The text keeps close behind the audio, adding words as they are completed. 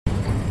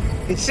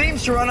It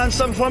seems to run on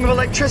some form of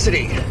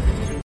electricity.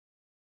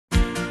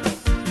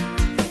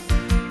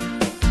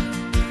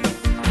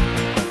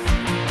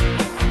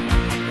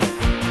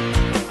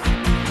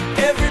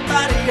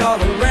 Everybody all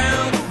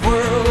around the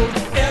world,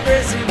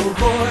 every single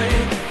boy,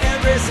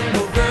 every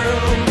single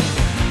girl,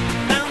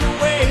 found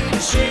a way to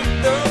shake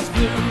those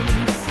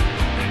blues,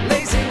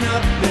 lacing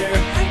up their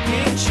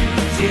hiking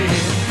shoes, yeah,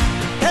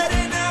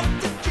 heading up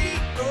to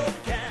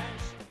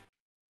geocache.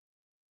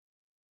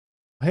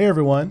 Hey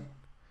everyone,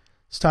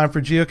 it's time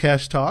for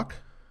Geocache Talk.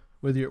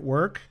 Whether you're at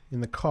work, in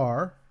the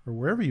car, or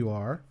wherever you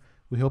are,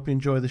 we hope you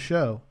enjoy the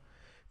show.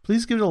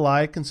 Please give it a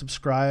like and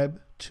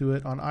subscribe to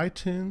it on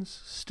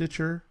iTunes,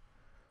 Stitcher,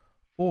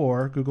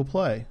 or Google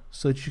Play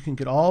so that you can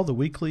get all the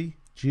weekly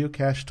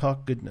Geocache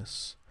Talk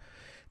goodness.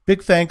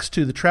 Big thanks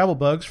to the Travel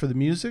Bugs for the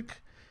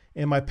music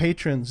and my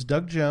patrons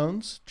Doug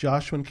Jones,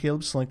 Joshua and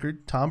Caleb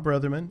Slinkard, Tom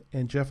Brotherman,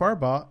 and Jeff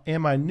Arbaugh,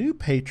 and my new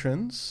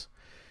patrons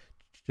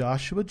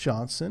Joshua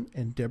Johnson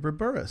and Deborah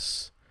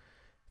Burris.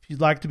 If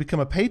you'd like to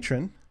become a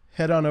patron,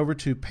 head on over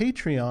to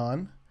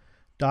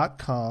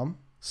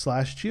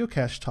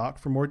patreon.com/Geocache Talk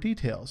for more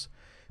details.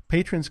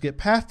 Patrons get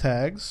path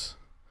tags.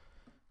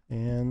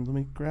 And let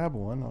me grab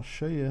one. I'll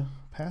show you.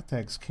 Path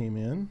tags came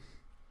in.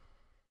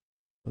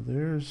 So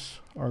there's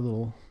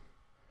our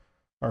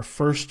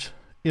first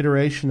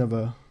iteration of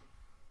a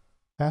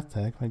path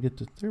tag.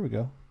 There we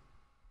go.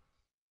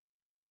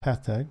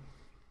 Path tag.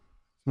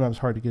 Sometimes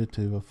hard to get it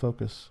to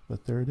focus,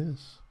 but there it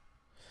is.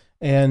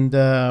 And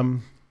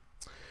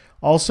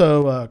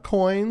also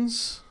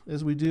coins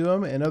as we do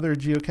them, and other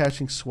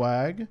geocaching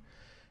swag,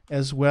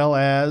 as well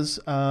as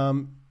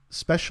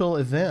special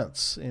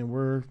events. And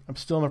I'm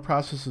still in the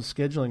process of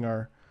scheduling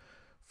our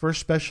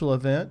first special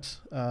event,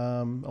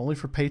 only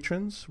for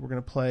patrons. We're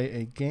going to play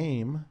a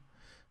game.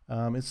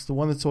 It's the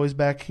one that's always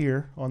back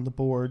here on the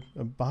board.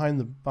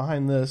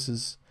 Behind this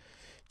is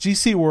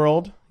GC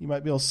World. You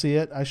might be able to see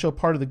it. I show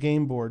part of the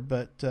game board,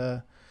 but it's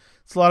a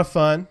lot of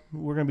fun.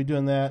 We're going to be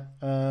doing that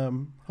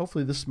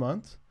hopefully this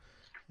month.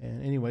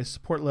 And anyway,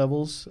 support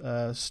levels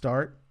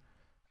start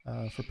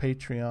for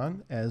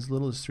Patreon as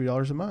little as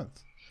 $3 a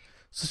month.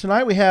 So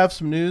tonight we have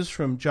some news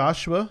from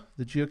Joshua,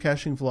 the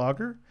geocaching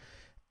vlogger,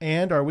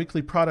 and our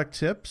weekly product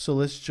tip. So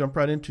let's jump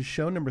right into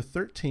show number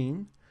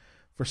 13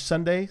 for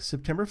Sunday,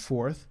 September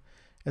 4th,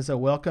 as I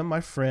welcome my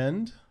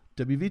friend,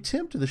 WV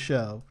Tim, to the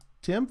show.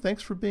 Tim,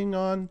 thanks for being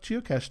on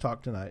Geocache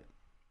Talk tonight.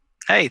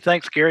 Hey,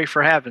 thanks, Gary,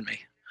 for having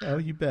me. Oh,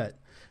 you bet.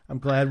 I'm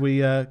glad we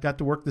got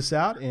to work this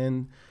out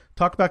and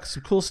talk about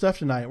some cool stuff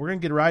tonight. We're going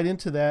to get right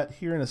into that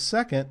here in a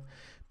second.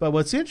 But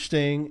what's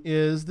interesting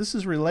is this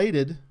is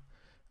related,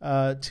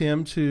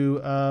 Tim, to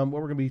what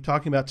we're going to be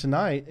talking about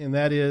tonight, and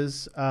that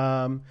is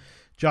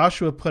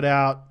Joshua put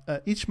out,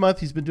 each month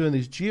he's been doing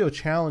these geo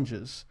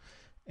challenges,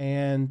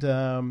 and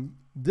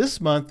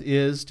this month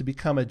is to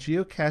become a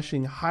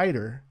geocaching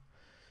hider.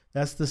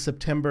 That's the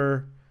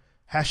September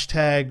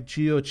hashtag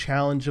geo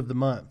challenge of the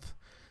month.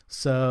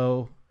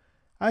 So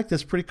I think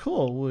that's pretty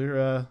cool.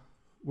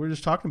 We're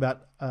just talking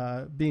about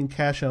being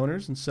cache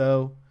owners, and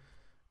so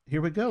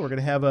here we go. We're going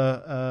to have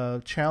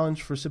a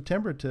challenge for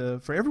September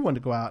for everyone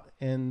to go out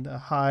and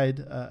hide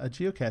a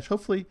geocache,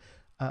 hopefully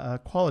a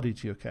quality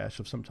geocache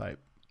of some type.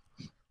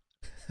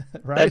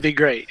 Right? That'd be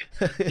great.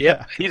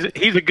 Yeah. Yep,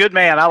 he's a good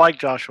man. I like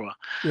Joshua.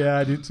 Yeah,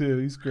 I do too.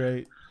 He's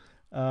great.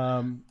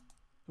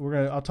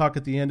 I'll talk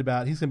at the end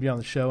about he's going to be on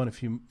the show in a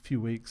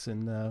few weeks,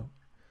 and so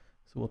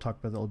we'll talk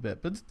about that a little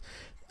bit. But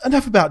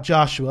enough about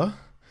Joshua.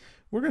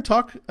 We're going to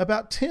talk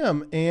about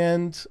Tim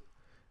and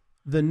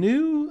the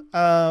new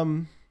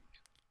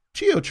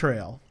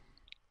GeoTrail,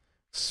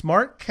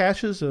 Smart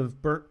Caches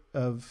of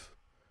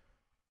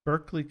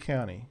Berkeley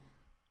County.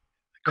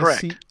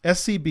 Correct.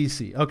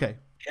 SCBC. Okay,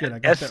 good. I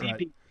got that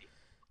right.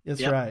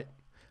 That's Yep. right.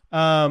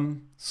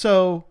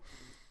 So,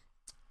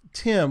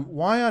 Tim,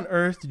 why on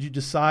earth did you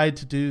decide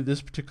to do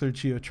this particular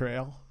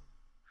GeoTrail?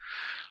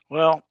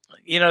 Well,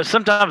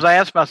 sometimes I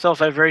ask myself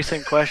that very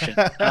same question.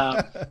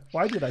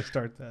 Why did I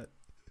start that?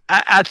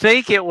 I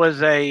think it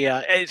was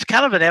it's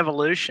kind of an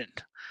evolution.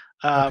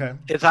 Okay.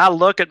 As I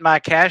look at my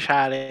cache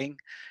hiding,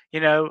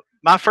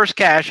 my first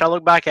cache, I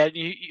look back at,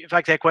 in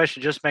fact, that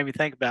question just made me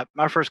think about,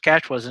 my first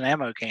cache was an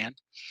ammo can.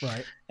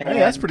 Right. And, hey,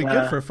 that's pretty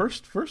good for a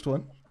first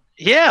one.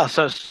 Yeah,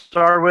 so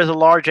started with a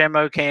large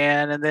ammo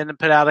can, and then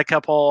put out a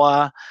couple,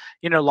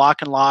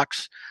 lock and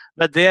locks.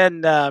 But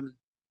then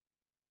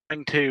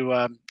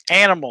into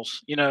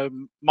animals,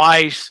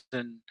 mice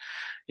and,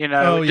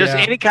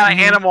 any kind of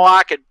animal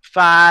I could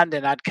find,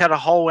 and I'd cut a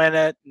hole in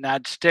it, and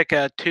I'd stick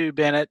a tube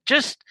in it,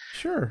 just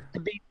to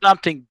be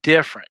something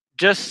different.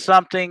 Just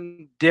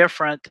something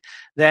different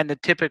than the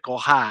typical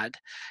hide.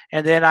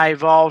 And then I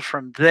evolved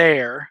from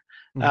there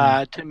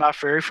to my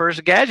very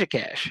first gadget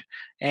cache.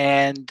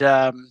 And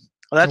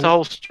that's a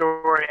whole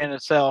story in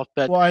itself.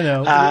 But well, I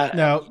know.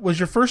 Now, what was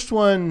your first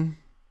one?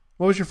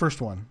 My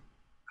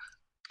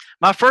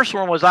first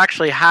one was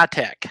actually high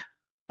tech.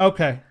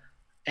 Okay.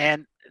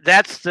 And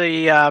that's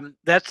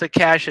the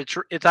cache.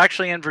 It's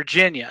actually in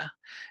Virginia,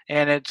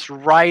 and it's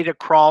right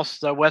across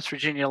the West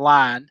Virginia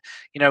line.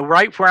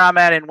 Right where I'm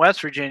at in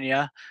West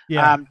Virginia.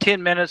 Yeah. I'm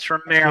 10 minutes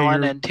from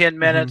Maryland and 10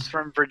 minutes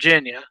from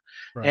Virginia,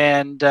 Right.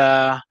 and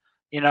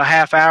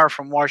half hour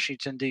from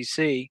Washington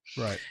D.C.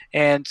 Right.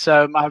 And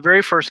so my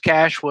very first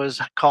cache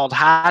was called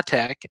High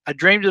Tech. I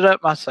dreamed it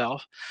up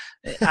myself.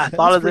 I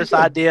thought of this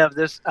idea of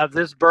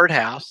this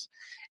birdhouse,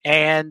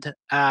 and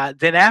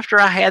then after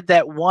I had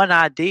that one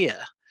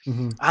idea,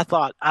 I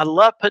thought, I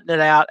love putting it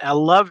out. I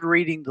loved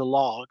reading the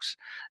logs.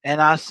 And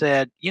I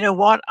said, you know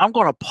what? I'm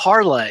going to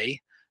parlay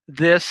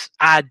this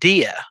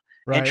idea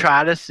and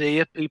try to see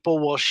if people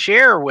will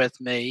share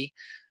with me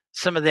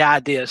some of the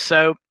ideas.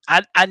 So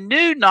I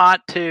knew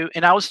not to,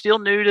 and I was still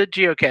new to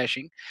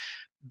geocaching,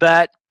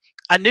 but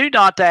I knew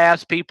not to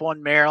ask people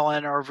in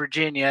Maryland or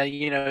Virginia,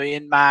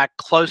 in my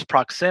close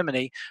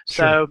proximity.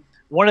 Sure. So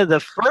one of the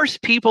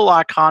first people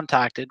I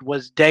contacted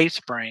was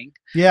Dayspring.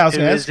 Yeah, I was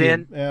going to ask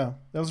you. Yeah,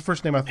 that was the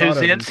first name I thought of.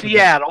 Who's in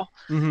Seattle.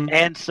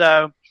 And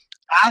so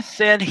I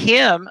sent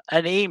him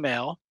an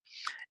email,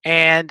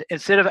 and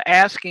instead of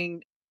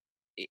asking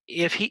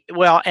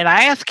and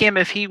I asked him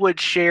if he would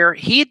share,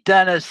 he'd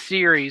done a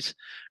series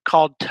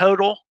called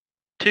Total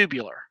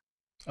Tubular.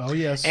 Oh,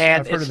 yes.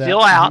 And it's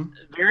still out,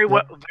 very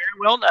well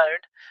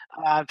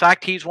known. In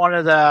fact, he's one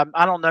of the,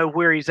 I don't know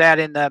where he's at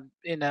in the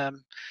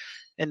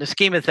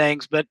scheme of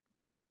things, but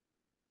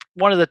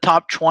one of the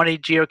top 20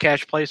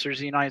 geocache placers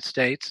in the United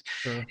States.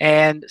 Sure.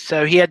 And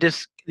so he had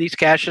these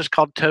caches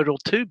called Total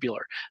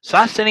Tubular. So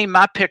I sent him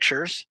my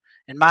pictures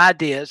and my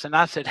ideas, and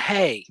I said,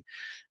 hey,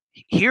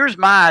 here's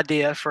my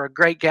idea for a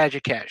great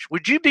gadget cache.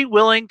 Would you be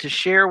willing to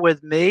share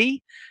with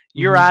me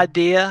your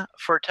idea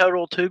for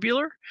Total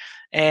Tubular?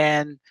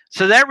 And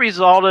so that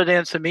resulted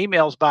in some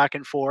emails back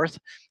and forth.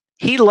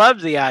 He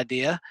loved the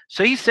idea,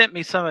 so he sent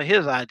me some of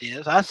his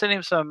ideas. I sent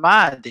him some of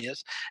my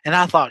ideas, and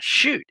I thought,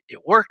 shoot,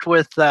 it worked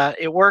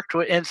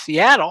in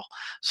Seattle.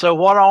 So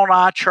why don't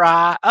I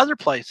try other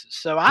places?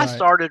 So I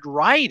started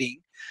writing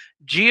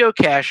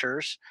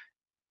geocachers,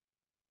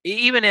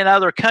 even in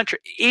other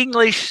countries,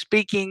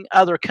 English-speaking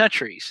other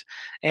countries,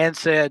 and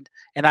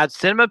I'd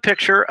send them a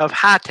picture of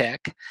High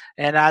Tech,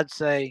 and I'd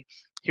say,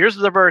 here's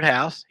the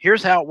birdhouse,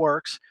 here's how it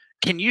works.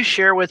 Can you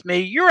share with me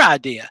your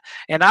idea?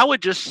 And I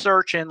would just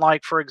search in,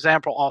 like, for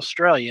example,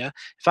 Australia,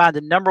 find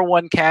the number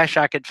one cache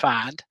I could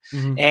find,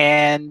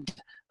 and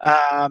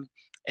I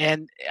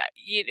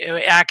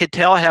could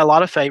tell I had a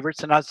lot of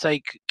favorites, and I'd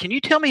say, can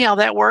you tell me how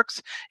that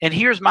works? And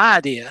here's my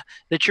idea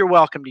that you're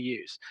welcome to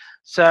use.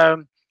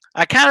 So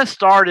I kind of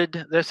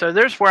started this. So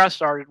there's where I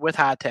started with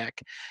High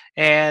Tech.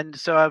 And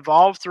so I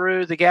evolved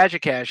through the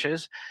gadget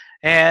caches,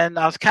 and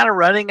I was kind of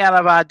running out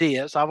of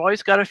ideas. I've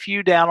always got a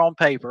few down on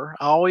paper.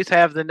 I always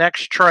have the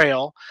next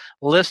trail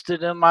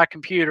listed in my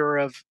computer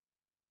of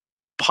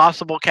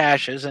possible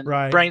caches and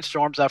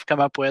brainstorms I've come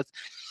up with.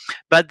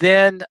 But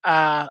then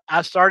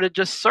I started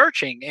just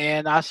searching,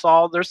 and I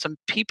saw there's some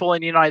people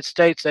in the United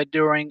States that are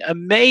doing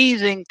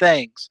amazing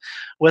things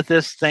with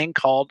this thing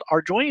called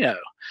Arduino.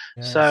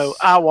 Yes. So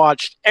I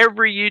watched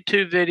every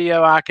YouTube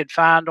video I could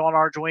find on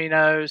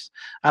Arduinos.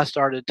 I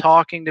started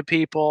talking to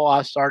people.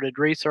 I started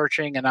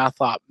researching, and I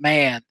thought,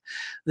 man,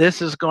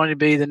 this is going to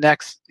be the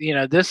next,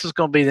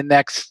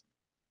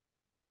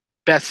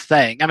 best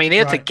thing. I mean,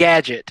 it's a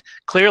gadget.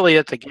 Clearly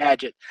it's a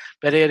gadget,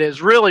 but it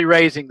is really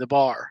raising the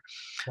bar.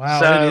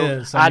 Wow, so it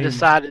is. I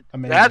decided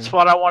amazing. That's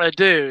what I want to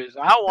do. Is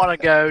I want to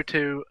go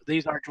to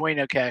these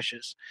Arduino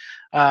caches.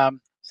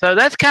 So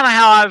that's kind of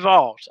how I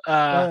evolved.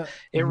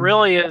 It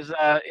really is.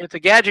 It's a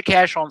gadget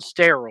cache on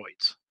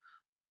steroids.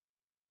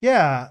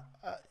 Yeah,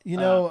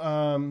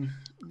 and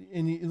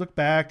you look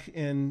back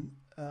and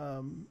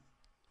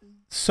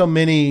so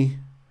many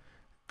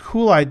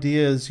cool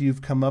ideas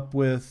you've come up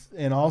with,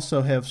 and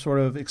also have sort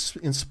of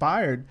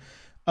inspired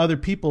other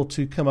people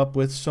to come up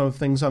with some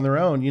things on their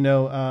own.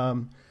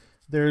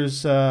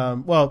 There's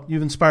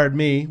you've inspired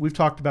me. We've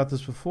talked about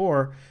this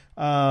before,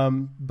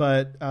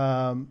 but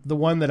the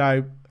one that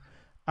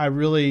I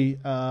really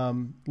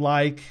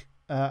like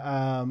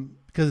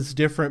because it's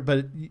different,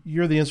 but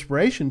you're the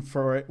inspiration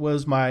for it,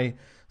 was my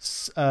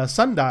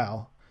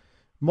sundial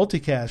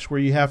multicache, where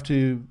you have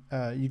to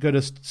you go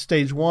to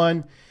stage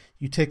one,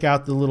 you take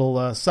out the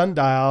little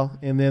sundial,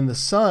 and then the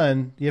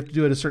sun, you have to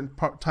do it at a certain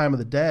time of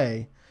the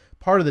day,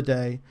 part of the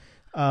day.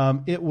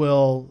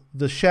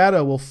 The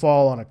shadow will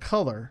fall on a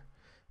color,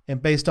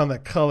 and based on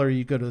that color,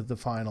 you go to the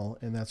final,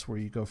 and that's where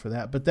you go for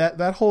that. But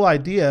that whole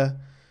idea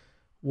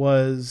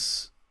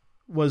was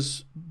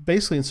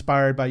basically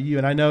inspired by you.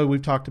 And I know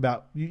we've talked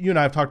about, you and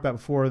I have talked about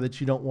before,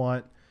 that you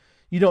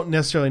don't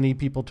necessarily need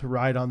people to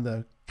write on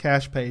the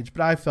cache page,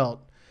 but I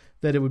felt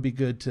that it would be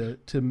good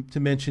to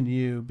mention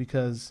you,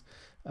 because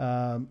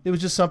it was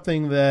just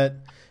something that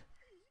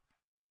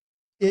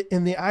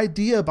and the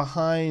idea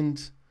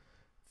behind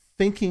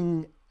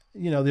thinking,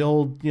 the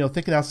old,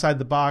 thinking outside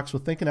the box,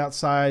 with thinking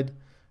outside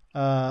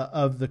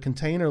of the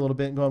container a little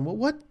bit, and going,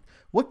 well,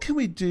 what can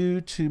we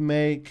do to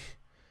make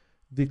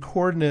the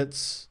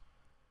coordinates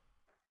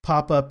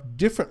pop up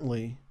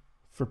differently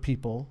for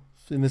people,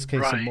 in this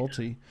case, a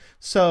multi.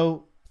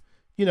 So,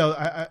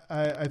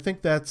 I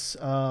think that's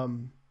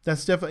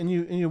definitely,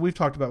 and you we've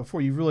talked about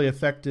before. You've really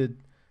affected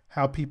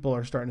how people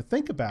are starting to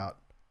think about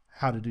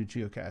how to do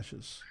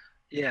geocaches.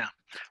 Yeah.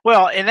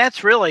 Well, and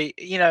that's really,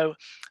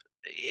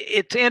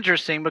 it's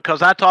interesting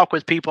because I talk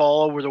with people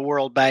all over the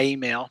world by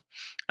email.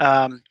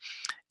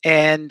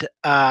 And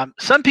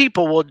some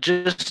people will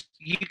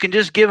you can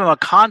just give them a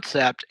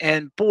concept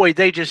and boy,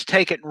 they just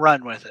take it and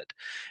run with it.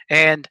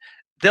 And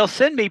they'll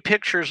send me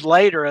pictures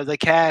later of the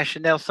cache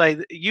and they'll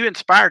say, you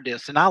inspired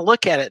this. And I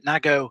look at it and I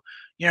go,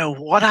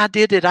 what I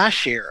did I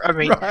share? I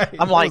mean, right.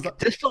 I'm like,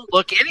 this don't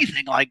look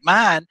anything like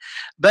mine.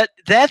 But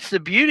that's the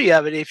beauty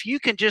of it. If you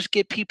can just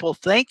get people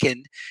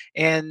thinking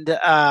and,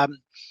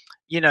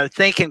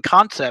 thinking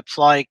concepts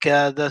like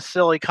the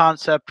silly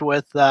concept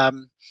with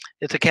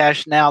it's a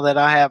cache now that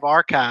I have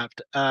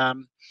archived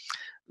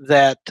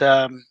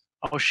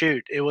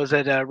it was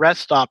at a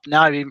rest stop.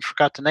 Now I've even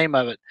forgot the name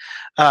of it.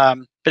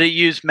 But it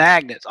used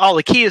magnets. Oh,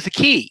 the key is the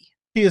key.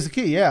 Key is the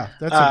key. Yeah,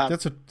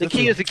 the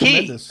key is the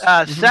key.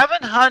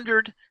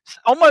 700,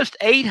 almost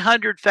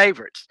 800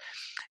 favorites.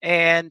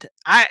 And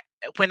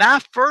when I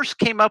first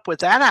came up with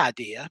that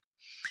idea,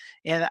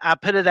 and I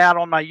put it out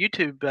on my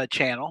YouTube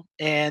channel,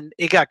 and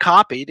it got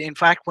copied. In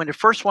fact, when the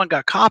first one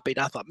got copied,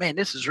 I thought, man,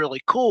 this is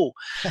really cool.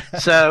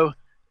 So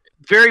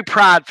very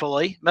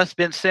pridefully, must have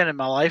been sin in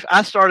my life,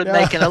 I started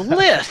making a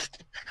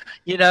list,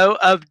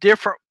 of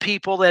different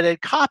people that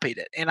had copied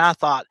it. And I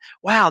thought,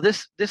 wow,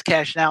 this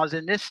cache now is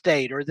in this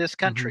state or this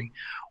country.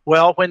 Mm-hmm.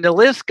 Well, when the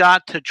list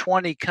got to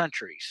 20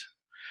 countries,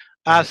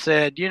 I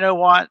said, you know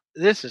what?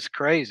 This is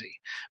crazy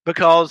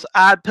because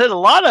I put a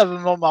lot of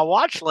them on my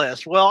watch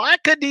list. Well, I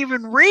couldn't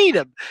even read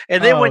them.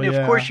 And then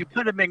of course, you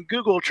put them in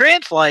Google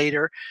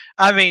Translator,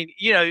 I mean,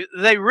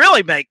 they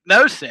really make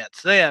no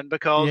sense then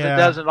because it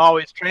doesn't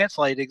always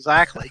translate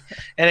exactly.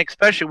 And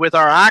especially with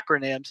our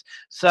acronyms.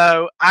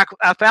 So I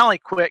finally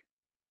quit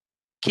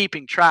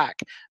keeping track,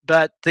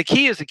 but the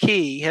key is the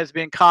key has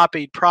been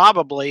copied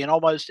probably in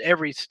almost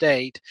every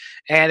state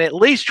and at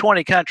least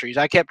 20 countries.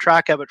 I kept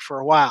track of it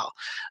for a while.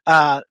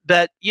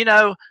 But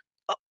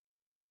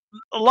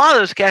a lot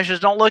of those caches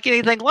don't look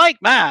anything like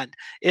mine.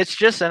 It's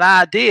just an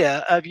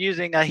idea of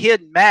using a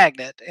hidden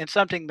magnet and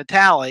something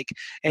metallic,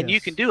 and you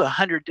can do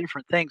 100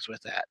 different things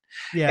with that.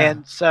 Yeah.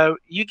 And so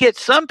you get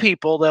some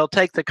people, they'll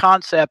take the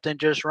concept and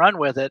just run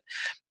with it.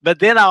 But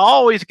then I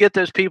always get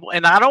those people,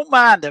 and I don't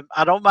mind them.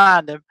 I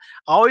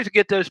always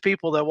get those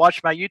people that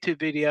watch my YouTube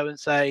video and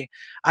say,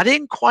 I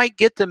didn't quite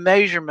get the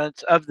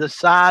measurements of the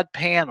side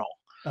panel.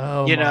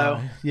 Oh,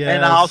 yes.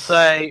 And I'll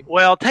say,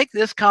 well, take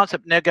this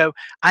concept, and they'll go,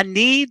 I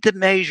need the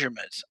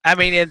measurements. I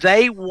mean, and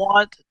they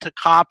want to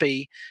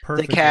copy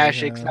the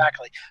cache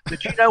exactly.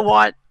 But you know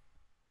what?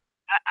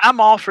 I'm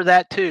all for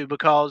that too,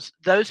 because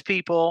those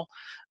people,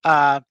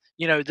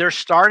 they're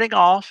starting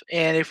off,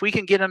 and if we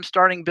can get them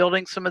starting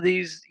building some of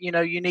these,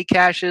 unique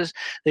caches,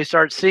 they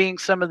start seeing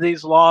some of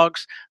these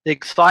logs, the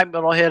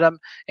excitement will hit them,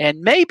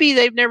 and maybe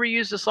they've never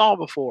used a saw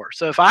before.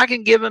 So if I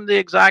can give them the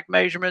exact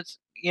measurements,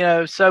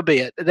 so be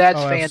it.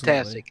 That's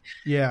fantastic.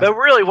 Yeah. But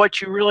really, what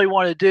you really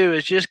want to do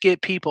is just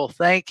get people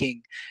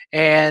thinking.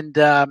 And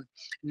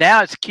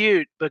now it's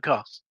cute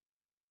because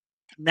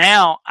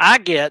now I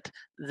get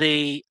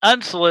the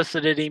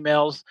unsolicited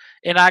emails,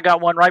 and I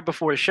got one right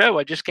before the show.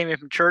 I just came in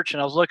from church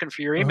and I was looking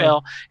for your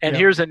email, and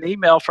here's an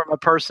email from a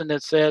person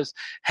that says,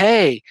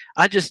 hey,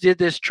 I just did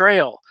this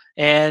trail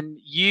and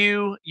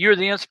you're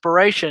the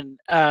inspiration.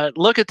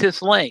 Look at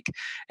this link.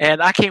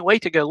 And I can't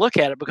wait to go look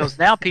at it because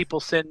now people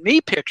send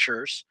me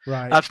pictures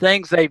of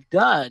things they've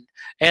done.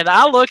 And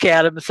I look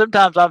at them, and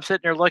sometimes I'm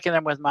sitting there looking at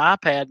them with my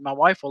iPad. My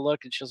wife will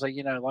look and she'll say,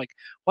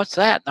 what's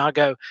that? And I'll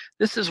go,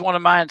 this is one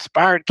of my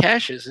inspired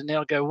caches. And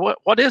they'll go,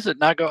 what is it?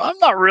 And I go, I'm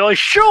not really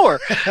sure.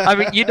 I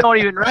mean, you don't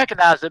even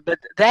recognize it, but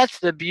that's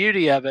the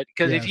beauty of it.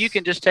 Because if you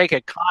can just take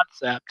a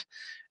concept,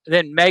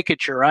 then make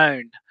it your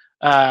own,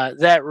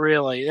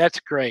 that's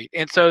great.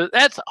 And so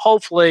that's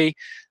hopefully,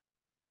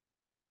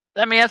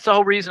 that's the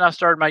whole reason I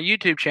started my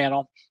YouTube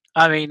channel.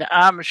 I mean,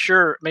 I'm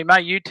sure, my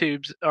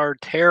YouTubes are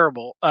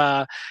terrible.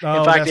 In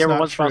fact, every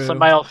once in a while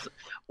somebody else,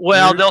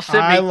 they'll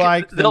send me, I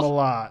like them a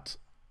lot.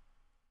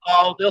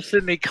 Oh, they'll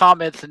send me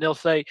comments and they'll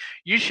say,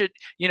 you should,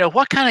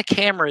 what kind of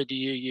camera do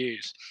you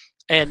use?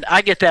 And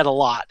I get that a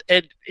lot.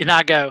 And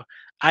I go,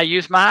 I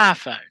use my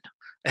iPhone.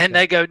 And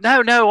they go,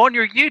 no, on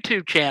your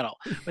YouTube channel.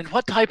 And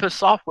what type of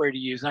software do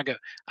you use? And I go,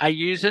 I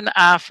use an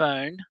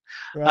iPhone,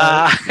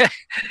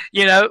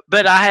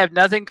 but I have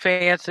nothing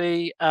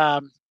fancy.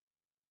 I'm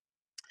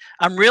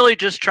really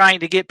just trying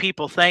to get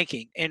people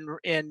thinking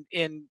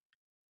in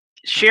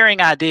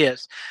sharing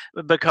ideas,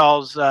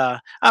 because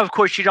of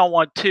course you don't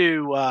want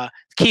to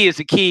key is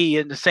a key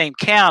in the same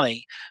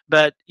county,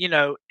 but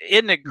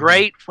isn't it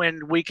great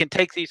when we can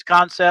take these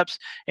concepts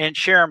and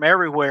share them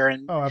everywhere?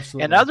 And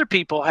absolutely. And other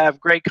people have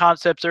great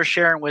concepts they're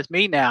sharing with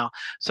me now.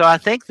 So I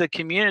think the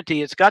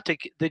community, it's got the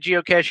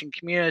geocaching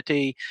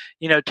community,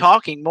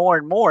 talking more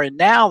and more. And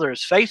now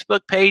there's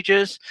Facebook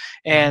pages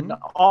and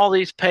all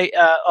these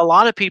a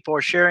lot of people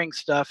are sharing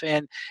stuff,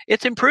 and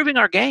it's improving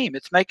our game.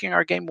 It's making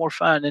our game more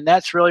fun, and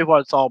that's really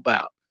what it's all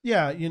about.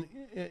 Yeah,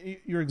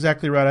 you're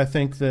exactly right. I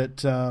think that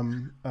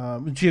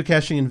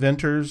Geocaching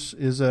Inventors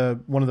is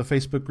one of the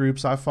Facebook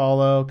groups I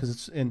follow because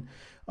it's in.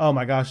 Oh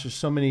my gosh, there's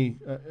so many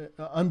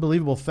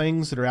unbelievable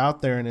things that are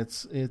out there, and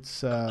it's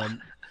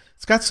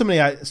got so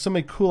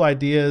many cool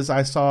ideas.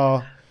 I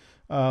saw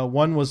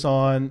one was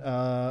on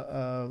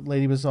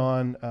lady was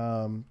on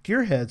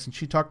Gearheads, and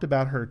she talked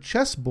about her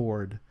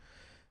chessboard,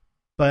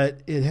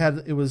 but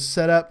it was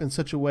set up in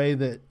such a way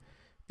that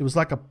it was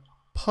like a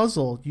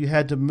puzzle. You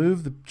had to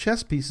move the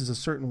chess pieces a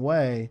certain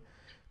way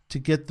to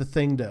get the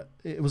thing to.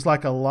 It was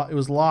like it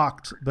was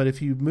locked, but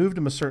if you moved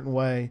them a certain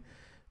way,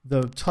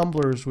 the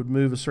tumblers would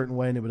move a certain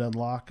way and it would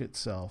unlock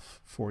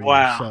itself for you.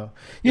 Wow. So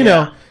you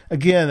know,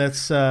 again,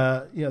 that's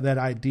that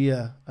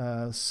idea.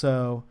 Let's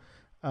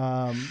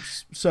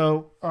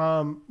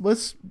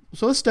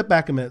step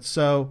back a minute.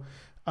 So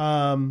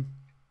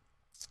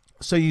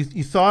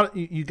you thought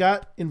you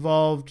got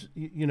involved,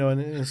 in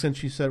a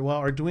sense. You said,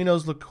 well,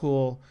 Arduinos look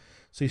cool.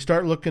 So you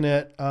start looking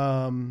at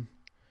the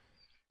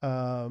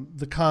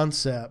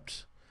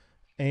concept,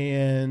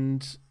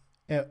 and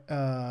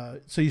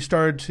so you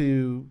started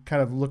to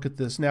kind of look at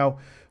this. Now,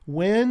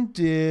 when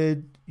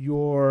did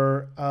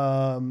your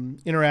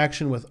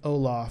interaction with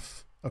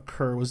Olaf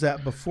occur? Was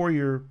that before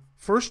your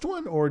first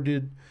one, or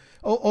did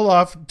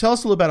Olaf? Tell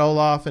us a little about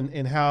Olaf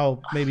and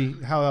how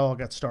it all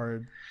got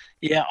started.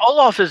 Yeah,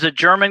 Olaf is a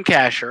German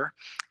cacher,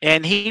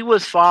 and he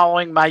was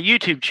following my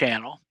YouTube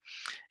channel.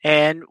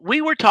 And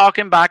we were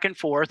talking back and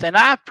forth, and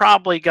I've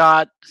probably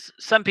got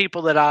some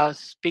people that I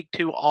speak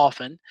to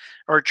often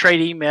or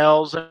trade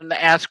emails and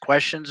ask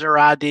questions or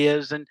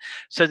ideas. And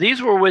so these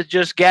were with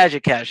just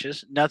gadget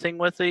caches, nothing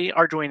with the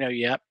Arduino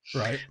yet.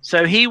 Right.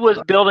 So he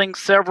built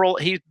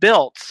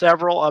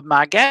several of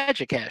my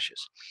gadget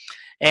caches.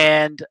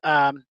 And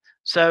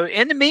so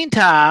in the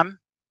meantime,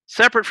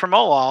 separate from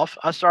Olaf,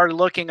 I started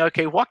looking,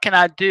 okay, what can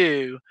I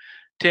do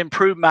to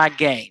improve my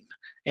game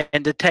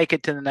and to take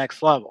it to the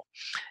next level?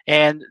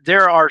 And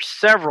there are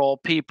several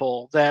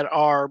people that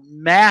are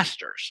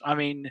masters. I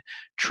mean,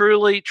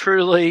 truly,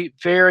 truly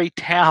very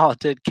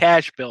talented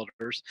cache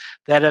builders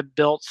that have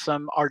built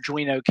some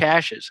Arduino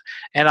caches.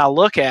 And I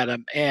look at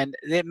them and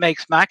it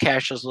makes my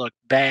caches look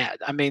bad.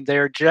 I mean,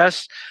 they're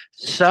just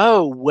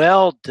so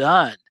well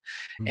done.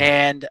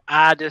 And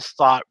I just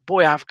thought,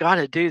 boy, I've got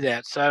to do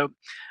that. So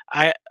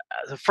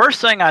the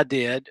first thing I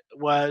did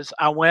was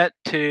I went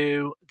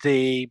to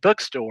the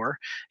bookstore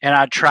and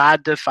I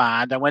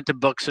went to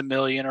Books A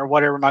Million or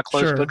whatever my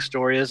close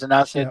bookstore is. And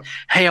I said,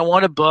 hey, I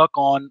want a book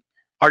on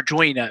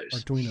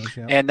Arduinos.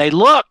 Yeah. And they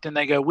looked and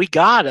they go, we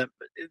got them,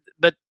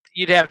 but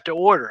you'd have to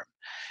order them.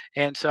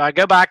 And so I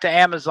go back to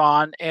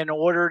Amazon and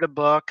ordered a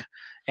book.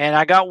 And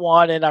I got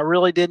one, and I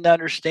really didn't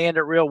understand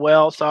it real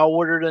well, so I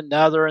ordered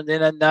another and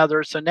then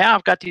another. So now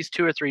I've got these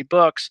 2 or 3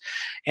 books,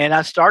 and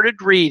I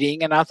started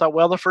reading, and I thought,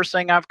 well, the first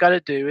thing I've got to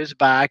do is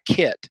buy a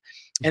kit.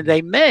 And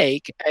they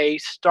make a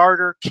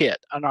starter kit,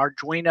 an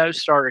Arduino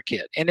starter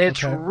kit, and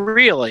it's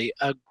really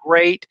a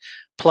great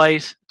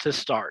place to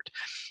start.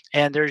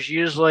 And there's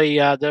usually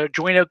the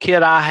Arduino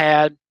kit I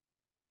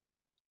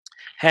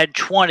had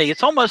 20.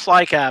 It's almost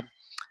like a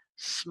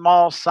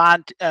small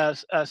science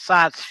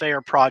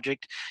fair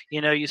project.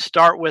 You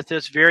start with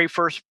this very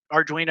first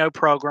Arduino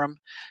program,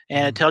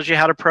 and it tells you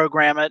how to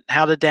program it,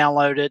 how to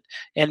download it,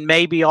 and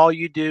maybe all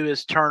you do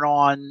is turn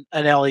on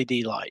an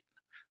LED light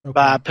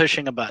by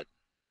pushing a button.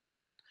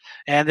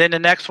 And then the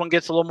next one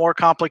gets a little more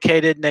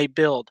complicated, and they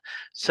build.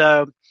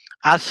 So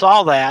I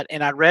saw that,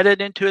 and I read it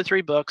in 2 or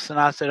 3 books, and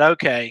I said,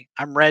 okay,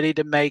 I'm ready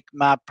to make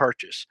my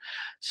purchase.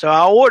 So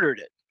I ordered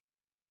it.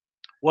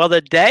 Well,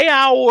 the day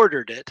I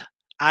ordered it,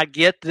 I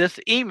get this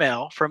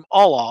email from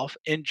Olaf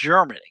in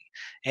Germany,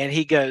 and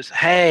he goes,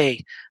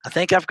 hey, I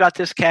think I've got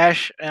this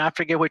cache, and I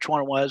forget which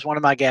one it was, one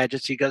of my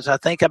gadgets. He goes, I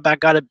think I've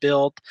got it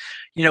built.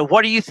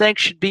 What do you think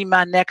should be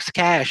my next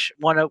cache?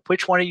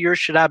 Which one of yours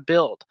should I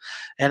build?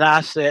 And I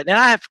said, and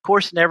I have, of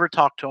course, never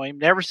talked to him,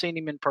 never seen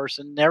him in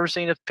person, never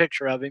seen a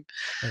picture of him.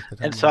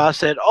 And so I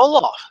said,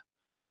 Olaf,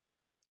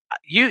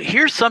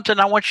 here's something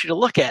I want you to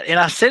look at. And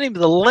I sent him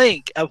the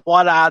link of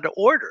what I'd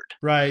ordered.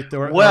 Right.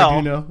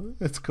 Arduino.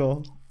 It's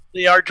cool.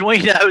 The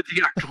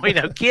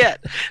Arduino kit.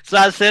 So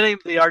I sent him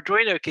the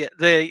Arduino kit,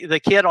 the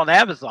kit on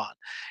Amazon.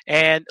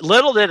 And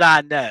little did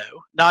I know,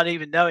 not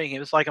even knowing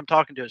him, it's like I'm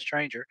talking to a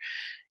stranger.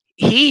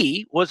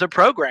 He was a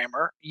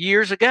programmer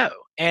years ago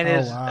and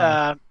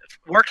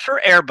works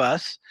for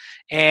Airbus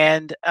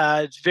and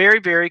is very,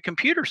 very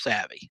computer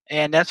savvy.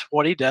 And that's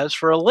what he does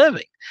for a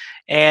living.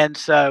 And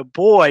so,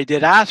 boy,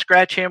 did I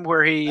scratch him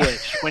where he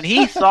is. When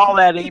he saw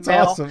that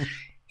email, awesome.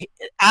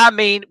 I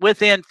mean,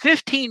 within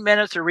 15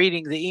 minutes of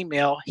reading the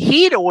email,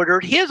 he'd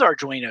ordered his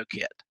Arduino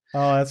kit.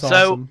 Oh, that's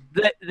awesome.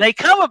 So they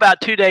come about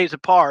 2 days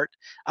apart.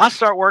 I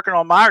start working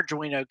on my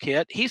Arduino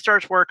kit. He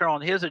starts working on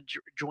his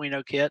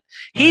Arduino kit.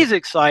 He's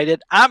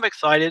excited. I'm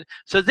excited.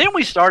 So then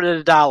we started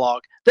a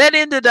dialogue. That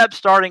ended up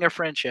starting a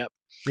friendship.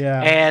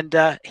 Yeah.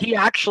 And he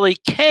actually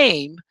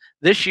came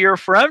this year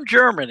from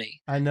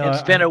Germany. I know. And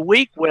spent a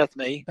week with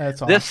me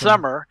this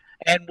summer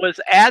and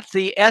was at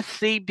the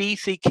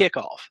SCBC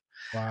kickoff.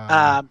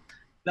 Wow.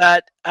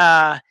 But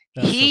That's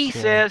he so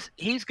cool. says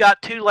he's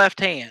got two left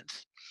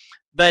hands,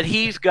 but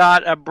he's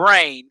got a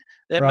brain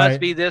that Right. must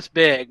be this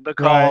big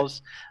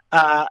because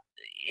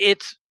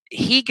it's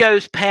he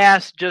goes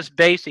past just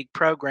basic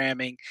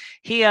programming.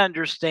 He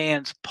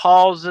understands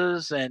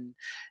pauses and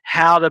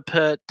how to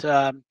put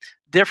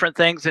different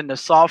things in the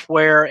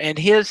software, and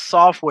his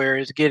software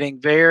is getting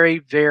very,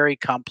 very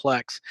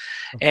complex.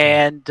 Okay.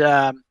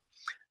 And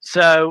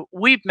so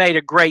we've made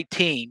a great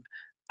team.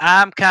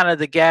 I'm kind of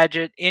the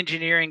gadget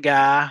engineering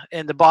guy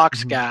and the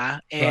box Mhm. guy,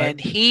 and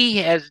Right. he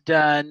has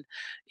done,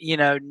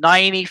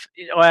 90.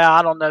 Well,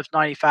 I don't know if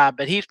 95,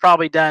 but he's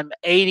probably done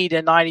 80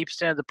 to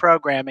 90% of the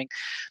programming.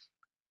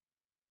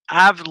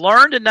 I've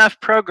learned enough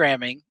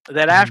programming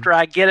that Mhm. after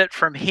I get it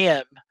from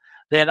him,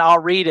 then I'll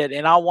read it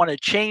and I'll want to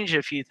change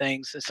a few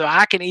things. So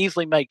I can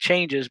easily make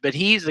changes, but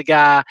he's the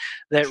guy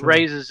that Sure.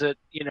 raises it,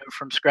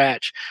 from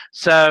scratch.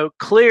 So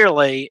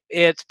clearly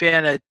it's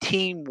been a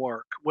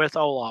teamwork with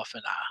Olaf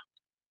and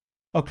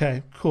I.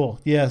 Okay, cool.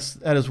 Yes,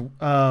 that is.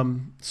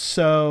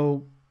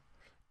 So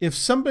if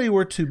somebody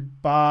were to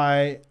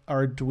buy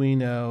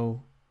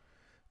Arduino,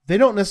 they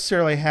don't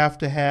necessarily have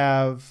to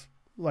have,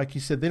 like you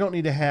said, they don't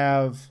need to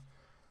have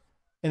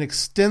an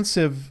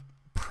extensive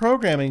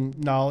programming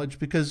knowledge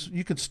because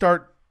you could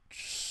start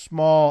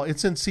small.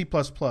 It's in C++,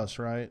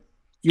 right?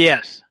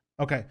 Yes.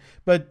 Okay.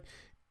 But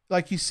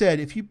like you said,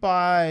 if you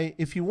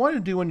want to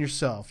do one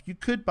yourself, you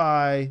could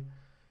buy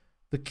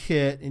the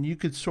kit and you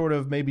could sort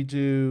of maybe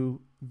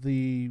do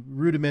the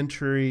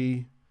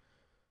rudimentary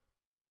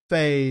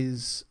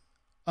phase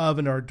of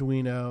an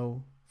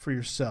Arduino for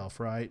yourself,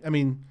 right? I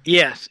mean,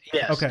 Yes.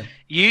 okay.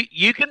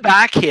 You can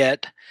buy a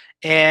kit,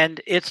 and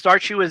it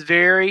starts you with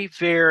very,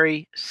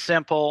 very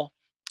simple.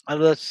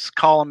 Let's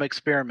call them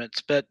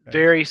experiments, but Okay.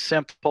 very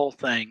simple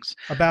things.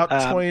 About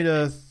 $20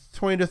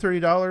 to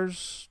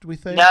 $30, do we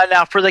think?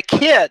 Now for the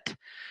kit,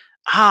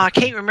 I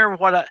can't remember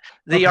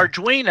the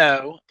Okay.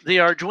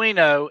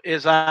 Arduino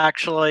is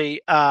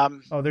actually.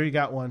 Oh, there you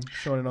got one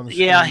showing it on the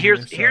screen. Yeah, here,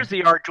 here's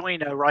the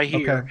Arduino right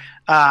here.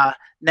 Okay.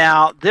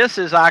 Now this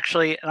is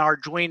actually an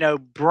Arduino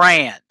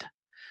brand.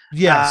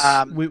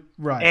 Yes,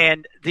 right.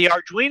 And the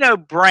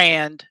Arduino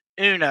brand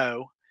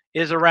Uno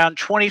is around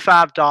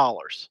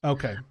 $25.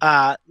 Okay.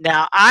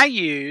 Now I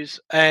use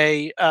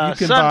a You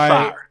can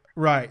Sunfire.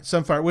 Right,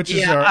 Sunfire, which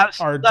is Yeah,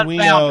 our a Arduino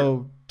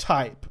Sunfounder.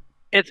 type.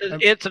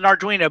 It's an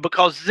Arduino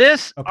because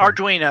this Okay.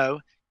 Arduino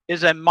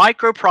is a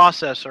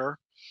microprocessor,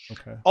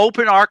 Okay.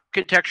 open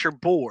architecture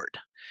board.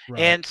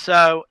 Right. And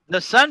so the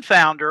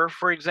Sunfounder,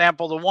 for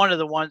example, one of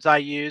the ones I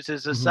use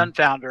is the Mhm.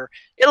 Sunfounder.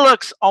 It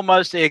looks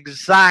almost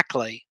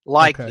exactly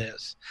like Okay.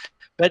 this.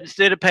 But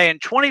instead of paying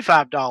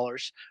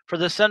 $25 for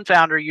the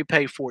Sunfounder, you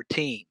pay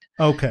 $14.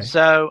 Okay.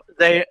 So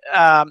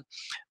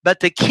but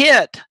the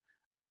kit,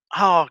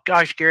 oh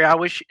gosh, Gary, I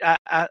wish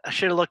I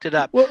should have looked it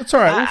up. Well, it's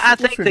all right. I We'll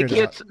think the figure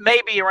it out kit's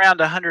maybe around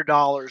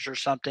 $100 or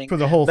something. for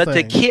the whole But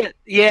thing. the kit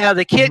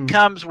Mhm.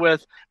 comes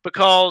with,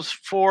 because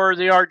for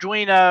the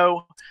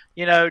Arduino,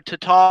 to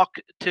talk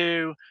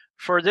to,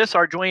 for this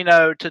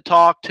Arduino to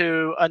talk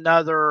to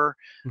another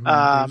There's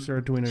our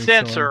Arduino showing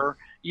sensor,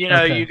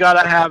 Okay. you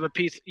got to have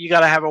you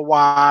got to have a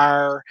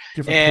wire,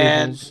 different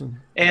and cables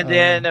and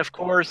then of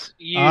course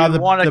you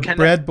the want to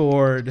connect.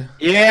 breadboard.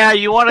 Yeah,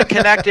 you want to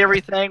connect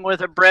everything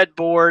with a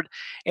breadboard,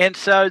 and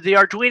so the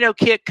Arduino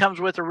kit comes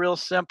with a real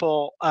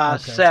simple Okay.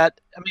 set.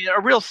 I mean, a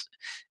real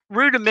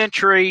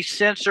rudimentary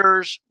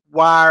sensors,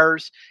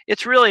 wires.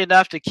 It's really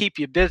enough to keep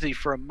you busy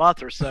for a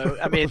month or so.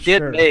 I mean, it did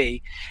Sure.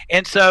 me.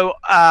 And so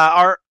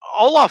our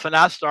Olaf and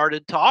I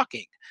started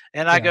talking,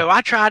 and I Yeah. go,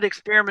 I tried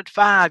experiment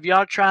 5.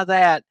 Y'all try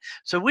that.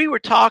 So we were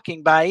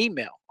talking by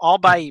email, all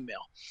by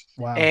email.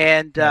 Wow.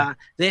 And Yeah.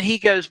 then he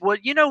goes, well,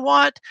 you know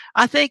what?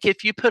 I think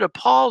if you put a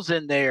pause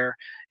in there,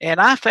 and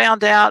I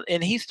found out,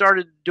 and he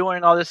started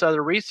doing all this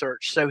other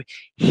research. So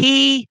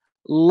he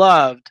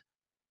loved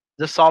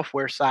the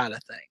software side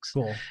of things.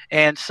 Cool.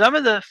 And some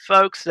of the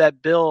folks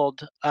that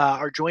build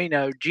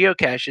Arduino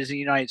geocaches in the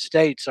United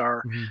States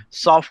are Mhm.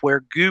 software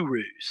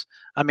gurus.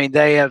 I mean,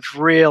 they have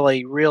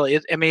really, really,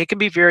 it can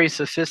be very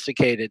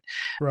sophisticated.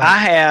 Right. I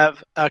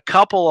have a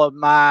couple of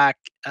mine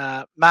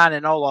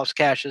and Olaf's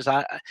caches.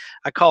 I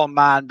call them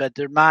mine, but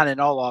they're mine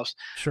and Olaf's.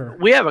 Sure.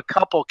 We have a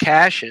couple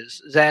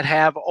caches that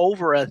have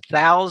over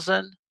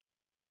 1,000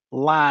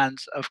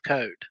 lines of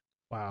code.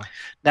 Wow.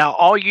 Now,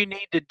 all you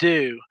need to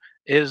do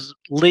is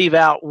leave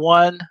out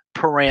one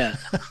paren,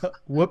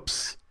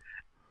 Whoops.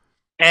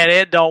 and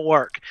it don't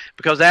work,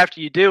 because after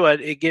you do it,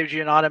 it gives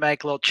you an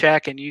automatic little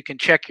check, and you can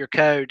check your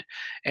code.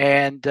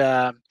 And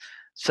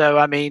so,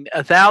 I mean,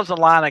 1,000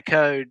 line of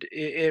code,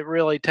 it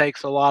really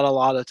takes a lot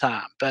of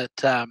time. But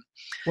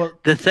Well,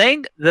 the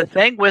thing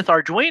with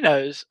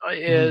Arduinos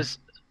is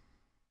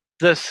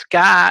the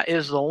sky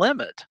is the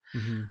limit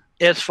mhm.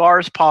 as far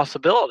as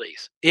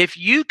possibilities. If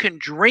you can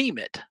dream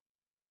it,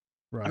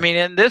 Right. I mean,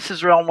 and this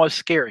is almost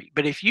scary,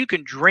 but if you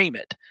can dream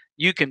it,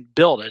 you can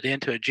build it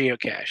into a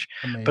geocache.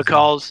 Amazing.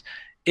 Because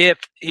if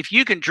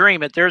you can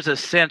dream it, there's a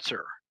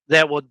sensor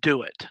that will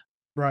do it.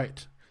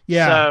 Right.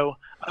 Yeah. So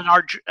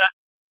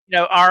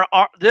our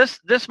this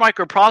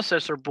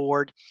microprocessor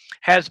board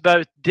has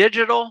both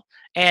digital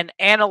and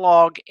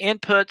analog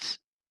inputs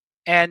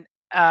and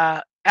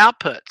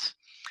outputs.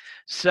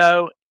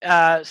 So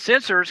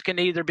sensors can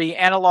either be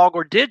analog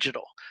or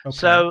digital. Okay.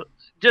 So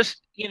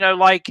just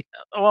like,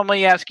 let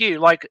me ask you,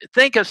 like,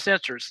 think of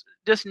sensors.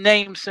 Just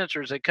name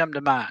sensors that come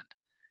to mind.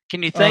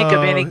 Can you think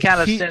of any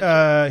kind of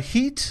sensor?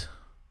 Heat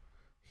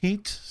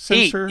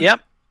sensor. Heat.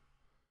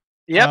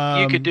 Yep.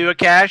 You could do a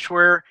cache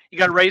where you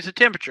got to raise the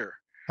temperature.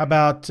 How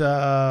about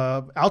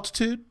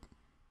altitude?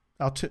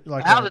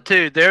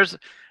 Altitude.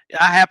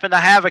 I happen to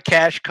have a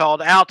cache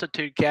called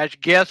altitude cache.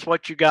 Guess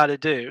what you got to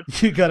do?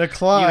 You got to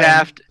climb. You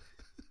have to.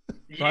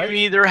 Right? You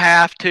either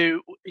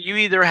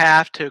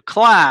have to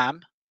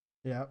climb.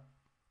 Yeah.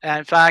 And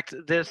in fact,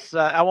 this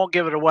I won't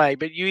give it away,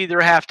 but you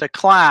either have to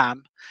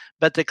climb,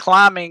 but the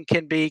climbing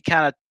can be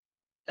kind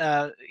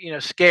of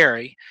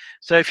scary.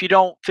 So if you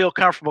don't feel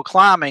comfortable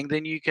climbing,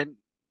 then you can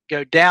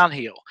go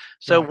downhill.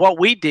 So what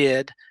we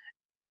did,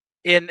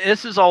 and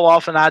this is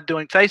Olaf and I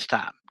doing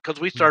FaceTime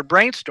because we started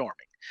brainstorming.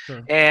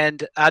 Sure.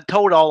 And I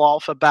told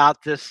Olaf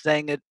about this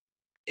thing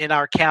in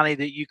our county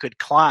that you could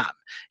climb.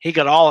 He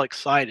got all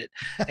excited.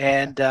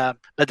 And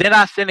but then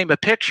I sent him a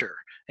picture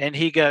and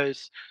he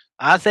goes,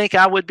 I think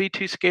I would be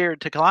too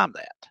scared to climb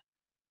that.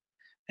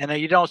 And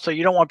you don't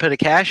want to put a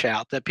cache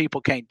out that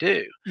people can't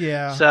do.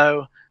 Yeah.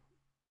 So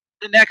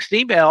the next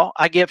email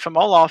I get from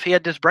Olaf, he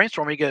had this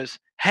brainstorm. He goes,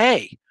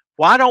 hey,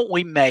 why don't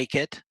we make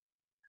it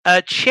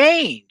a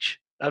change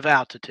of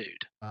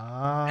altitude?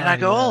 And I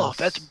go, oh,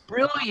 that's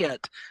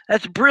brilliant.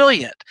 That's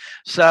brilliant.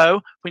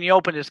 So when you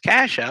open this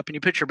cache up and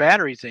you put your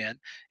batteries in,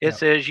 it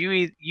says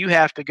you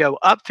have to go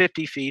up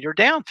 50 feet or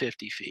down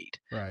 50 feet.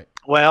 Right.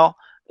 Well,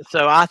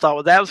 so I thought,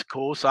 well, that was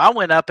cool. So I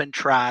went up and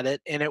tried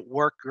it, and it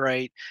worked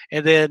great.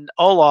 And then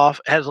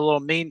Olaf has a little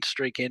mean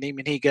streak in him,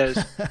 and he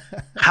goes,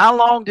 how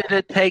long did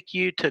it take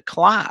you to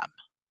climb?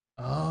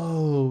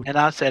 Oh. And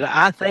I said,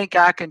 I think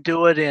I can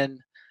do it in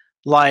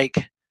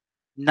like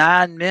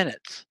 9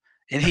 minutes.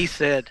 And he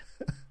said,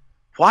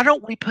 why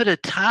don't we put a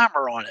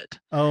timer on it?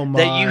 Oh my.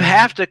 That you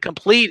have to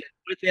complete it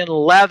within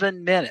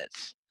 11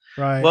 minutes.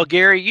 Right. Well,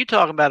 Gary, you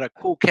talking about a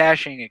cool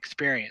caching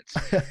experience.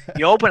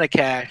 You open a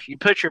cache, you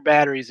put your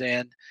batteries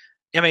in.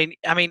 I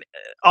mean,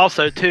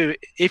 also too,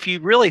 if you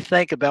really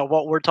think about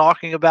what we're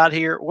talking about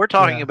here, we're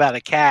talking about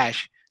a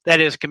cache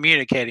that is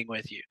communicating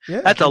with you.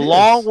 Yeah, that's a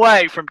long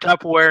way from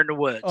Tupperware in the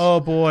woods. Oh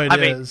boy, it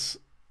is.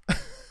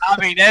 I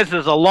mean, this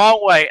is a long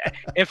way.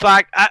 In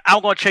fact,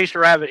 I'm going to chase the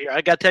rabbit here.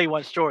 I got to tell you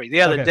one story.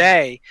 The other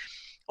day,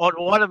 on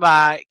one of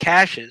my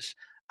caches,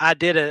 I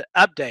did an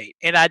update,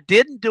 and I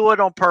didn't do it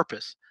on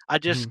purpose. I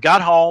just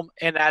got home,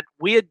 and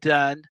we had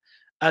done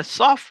a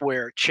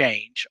software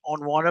change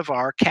on one of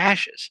our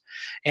caches.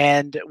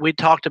 And we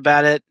talked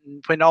about it.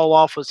 And when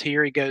Olaf was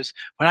here, he goes,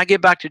 when I get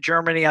back to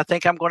Germany, I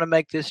think I'm going to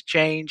make this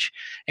change,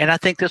 and I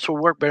think this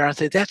will work better. I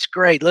said, that's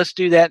great. Let's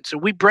do that. So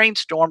we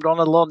brainstormed on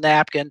a little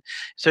napkin.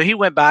 So he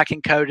went back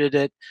and coded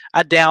it.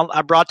 I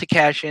brought the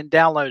cache in,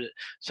 downloaded it.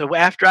 So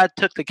after I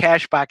took the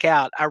cache back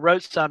out, I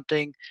wrote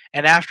something,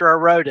 and after I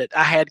wrote it,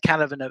 I had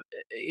kind of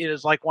it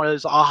was like one of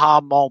those aha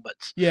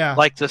moments. Yeah.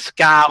 Like the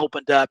sky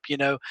opened up,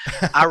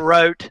 I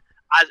wrote,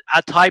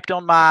 I typed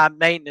on my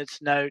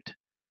maintenance note,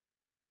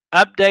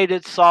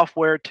 updated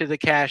software to the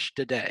cache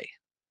today,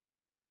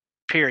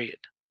 period,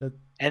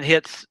 and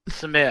hit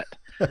submit.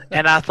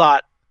 And I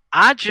thought,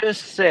 I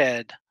just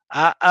said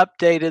I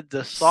updated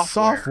the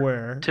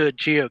software to a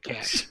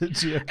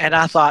geocache. And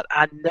I thought,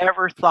 I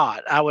never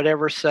thought I would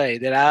ever say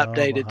that I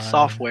updated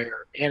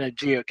software in a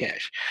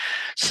geocache.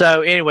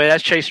 So anyway,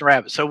 that's chasing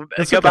rabbits. So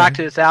go back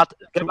to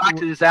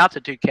this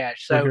altitude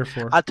cache. So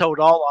I told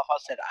Olaf, I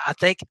said, I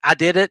think I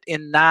did it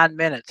in 9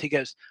 minutes. He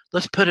goes,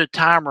 let's put a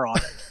timer on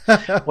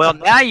it. Well,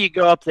 now you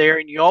go up there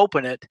and you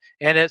open it,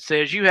 and it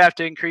says you have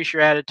to increase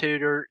your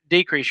altitude or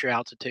decrease your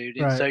altitude.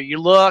 And so you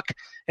look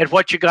at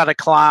what you got to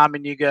climb,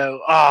 and you go,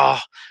 oh,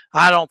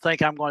 I don't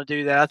think I'm going to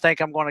do that. I think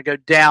I'm going to go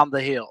down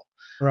the hill.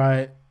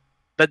 Right.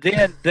 But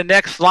then the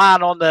next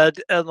line on the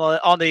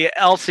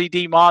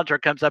LCD monitor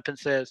comes up and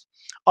says,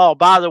 oh,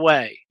 by the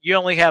way, you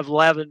only have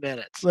 11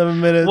 minutes. 11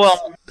 minutes.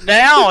 Well,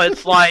 now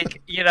it's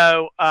like,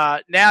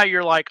 now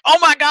you're like, oh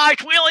my gosh,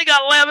 we only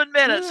got 11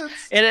 minutes.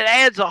 And it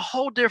adds a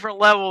whole different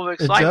level of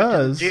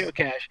excitement to the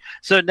geocache.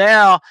 So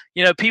now,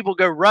 people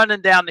go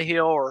running down the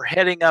hill or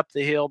heading up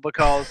the hill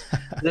because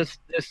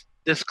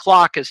this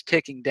clock is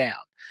ticking down.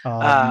 Oh,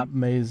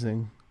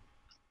 amazing.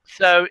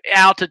 So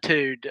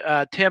altitude,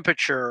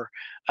 temperature,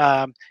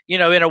 in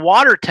a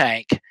water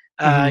tank,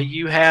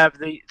 you have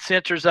the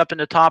sensors up in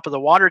the top of the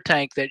water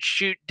tank that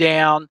shoot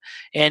down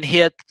and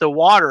hit the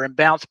water and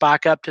bounce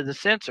back up to the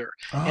sensor.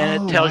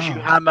 And it tells you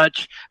how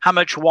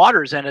much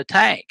water's in a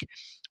tank.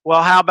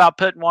 Well, how about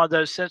putting one of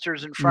those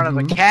sensors in front of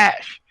a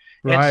cache?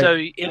 Right. And so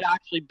it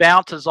actually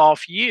bounces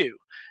off you.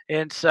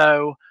 And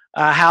so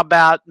How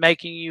about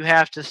making you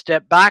have to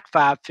step back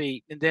 5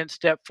 feet and then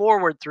step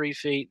forward 3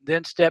 feet,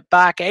 then step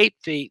back 8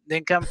 feet,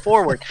 then come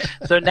forward?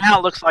 So now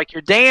it looks like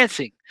you're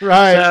dancing.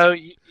 Right. So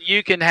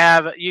you can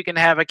have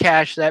a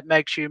cache that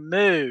makes you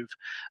move.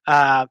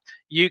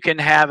 You can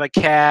have a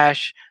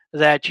cache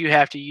that you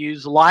have to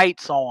use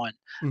lights on.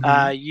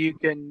 You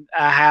can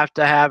have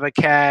to have a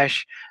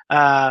cache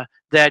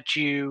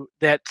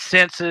that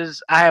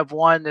senses. I have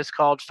one that's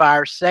called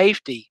fire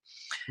safety.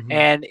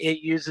 And it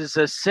uses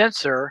a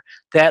sensor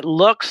that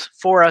looks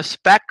for a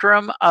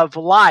spectrum of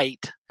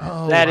light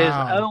that is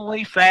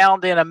only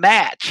found in a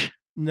match.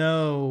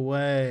 No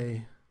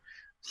way.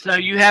 So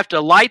you have to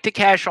light the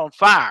cache on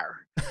fire.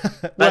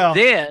 But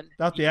then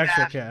not the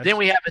actual cache. Then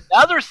we have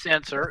another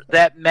sensor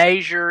that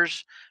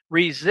measures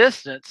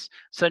resistance.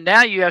 So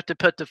now you have to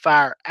put the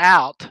fire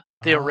out,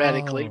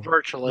 theoretically,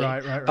 virtually,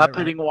 by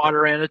putting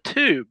water in a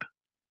tube.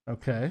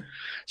 Okay.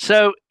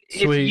 So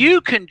if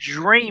you can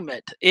dream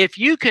it, if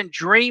you can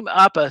dream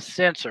up a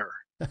sensor,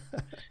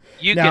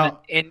 you can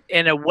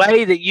in a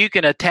way that you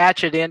can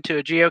attach it into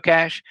a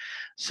geocache.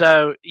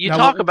 So you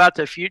talk about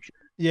the future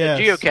of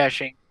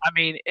geocaching. I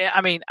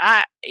mean,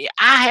 I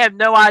have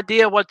no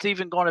idea what's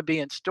even going to be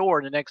in store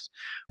in the next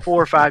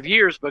 4 or 5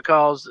 years,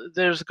 because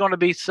there's going to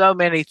be so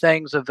many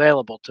things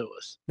available to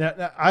us.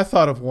 Now I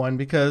thought of one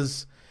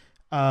because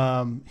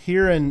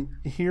here in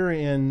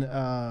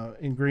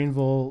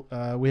Greenville,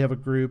 we have a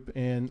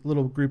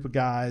little group of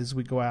guys.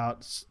 We go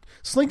out.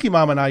 Slinky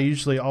Mom and I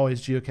usually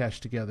always geocache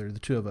together, the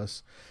two of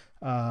us.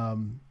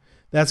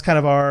 That's kind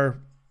of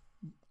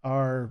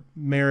our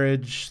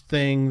marriage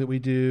thing that we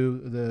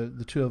do.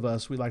 The two of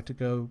us, we like to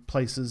go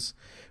places.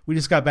 We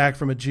just got back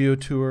from a geo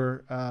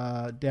tour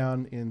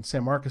down in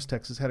San Marcos,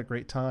 Texas. Had a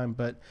great time,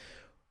 but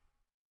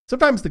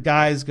sometimes the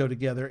guys go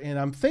together, and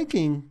I'm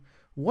thinking,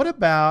 what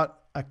about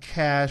a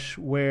cache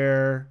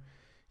where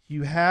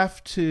you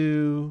have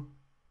to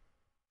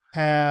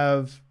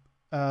have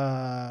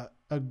a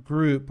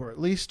group, or at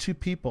least two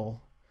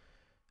people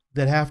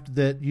that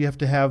you have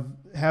to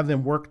have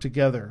them work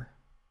together.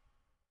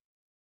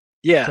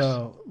 Yes.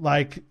 So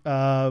like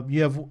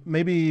you have,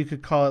 maybe you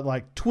could call it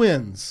like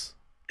twins.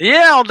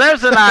 Yeah,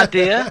 there's an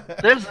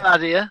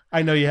idea.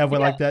 I know you have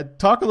one like that.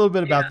 Talk a little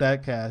bit about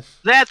that cache.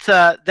 That's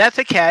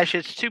a cache.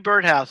 It's 2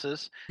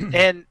 birdhouses,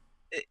 and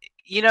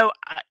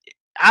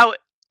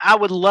I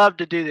would love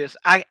to do this.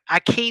 I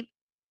can't.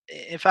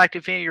 In fact,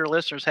 if any of your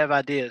listeners have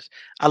ideas,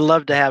 I'd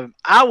love to have them.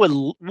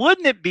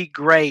 Wouldn't it be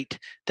great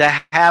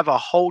to have a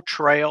whole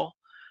trail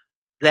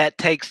that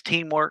takes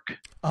teamwork?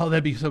 Oh,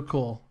 that'd be so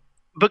cool.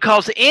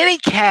 Because any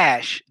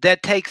cache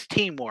that takes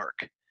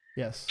teamwork,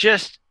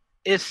 just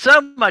is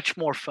so much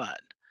more fun.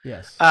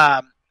 Yes.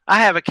 I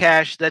have a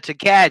cache that's a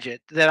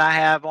gadget that I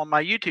have on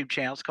my YouTube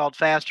channel. It's called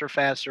Faster,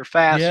 Faster,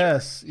 Faster.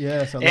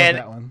 Yes, I love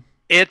that one.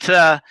 It's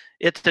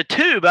the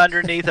tube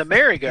underneath a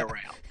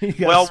merry-go-round.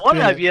 Well,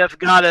 one of you have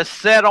got to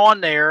sit on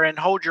there and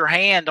hold your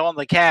hand on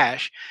the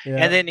cache,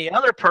 and then the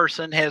other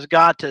person has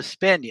got to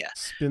spin you.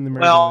 Spin the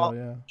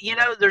merry-go-round,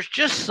 there's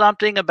just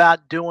something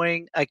about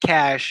doing a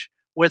cache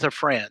with a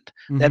friend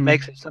that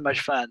makes it so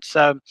much fun.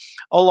 So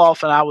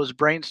Olaf and I was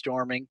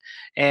brainstorming,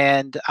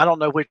 and I don't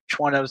know which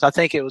one of us, I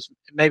think it was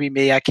maybe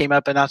me. I came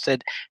up and I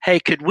said, hey,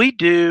 could we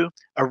do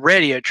a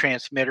radio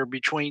transmitter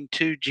between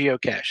 2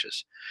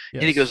 geocaches?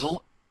 And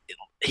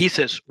he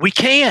says, we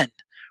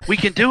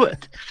can do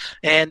it.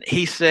 And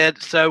he said,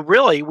 so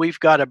really we've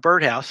got a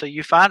birdhouse. So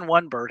you find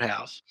one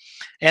birdhouse,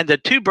 and the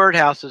 2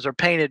 birdhouses are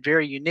painted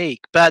very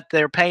unique, but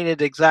they're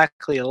painted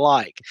exactly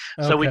alike.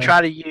 Okay. So we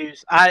try to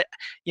use, I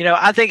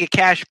think a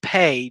cache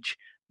page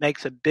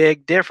makes a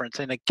big difference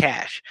in a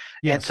cache.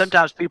 Yes. And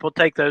sometimes people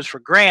take those for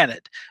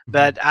granted,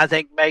 but I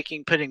think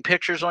putting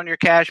pictures on your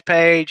cache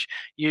page,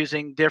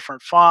 using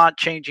different font,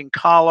 changing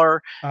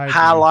color,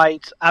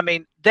 highlights,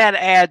 that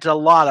adds a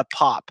lot of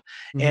pop.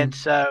 And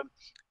so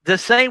the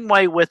same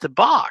way with the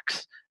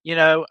box,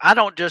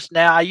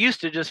 I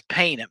used to just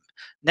paint them.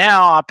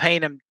 Now I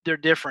paint them, they're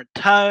different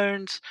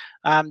tones.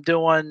 I'm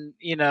doing,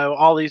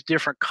 all these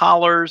different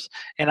colors,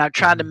 and I'm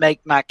trying to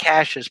make my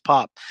caches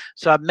pop.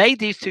 So I've made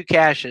these 2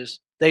 caches.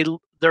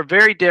 They're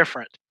very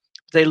different.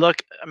 They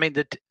look,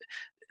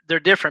 they're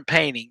different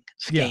painting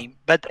scheme,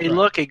 but they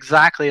look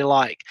exactly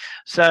alike.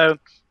 So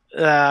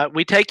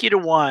we take you to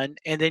one,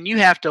 and then you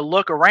have to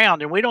look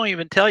around, and we don't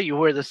even tell you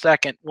where the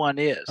second one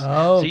is.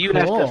 Oh, so you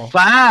have to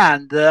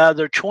find the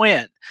other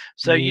twin.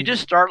 So you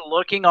just start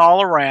looking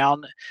all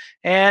around,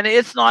 and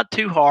it's not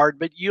too hard,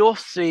 but you'll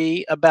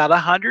see about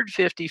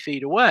 150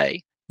 feet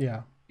away.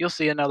 Yeah. You'll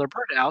see another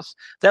birdhouse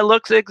that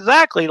looks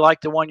exactly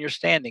like the one you're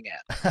standing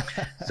at.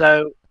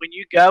 So when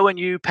you go and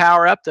you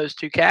power up those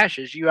 2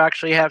 caches, you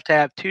actually have to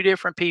have 2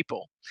 different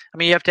people.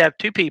 You have to have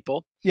 2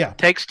 people. Yeah. It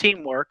takes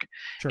teamwork.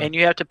 Sure. And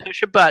you have to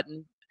push a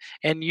button,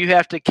 and you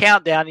have to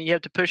count down, and you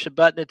have to push the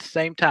button at the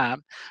same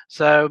time.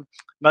 So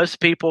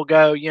most people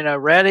go,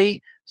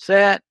 ready,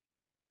 set,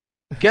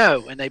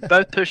 go. And they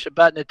both push the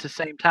button at the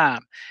same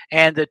time.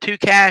 And the 2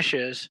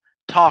 caches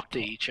talk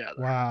to each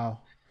other. Wow.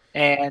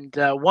 and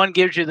one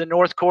gives you the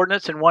north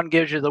coordinates and one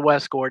gives you the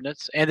west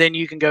coordinates, and then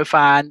you can go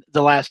find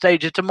the last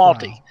stage. It's a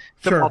multi. Wow.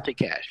 It's Sure. a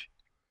multi-cache.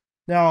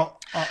 Now,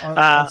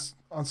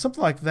 on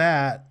something like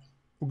that,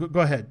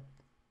 go ahead.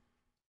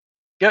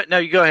 No,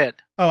 you go ahead.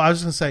 Oh, I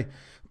was just going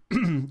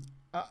to say,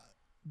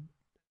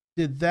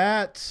 did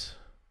that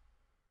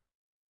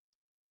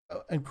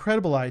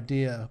incredible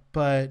idea,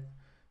 but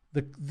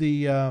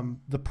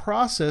the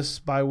process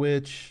by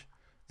which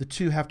the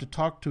two have to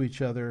talk to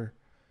each other,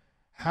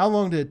 how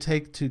long did it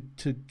take to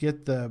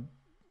get the?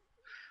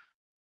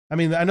 I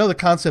mean, I know the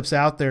concept's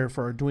out there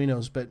for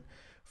Arduinos, but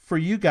for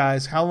you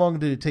guys, how long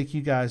did it take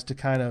you guys to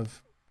kind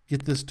of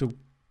get this to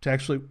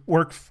actually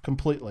work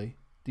completely?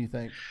 Do you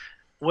think?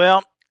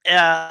 Well,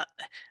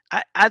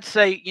 I'd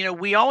say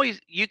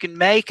you can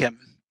make them,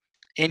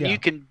 and you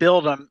can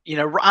build them.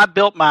 I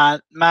built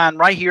mine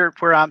right here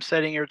where I'm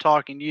sitting here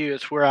talking to you.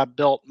 It's where I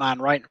built mine,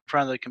 right in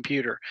front of the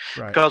computer.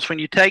 Right. Because when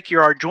you take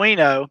your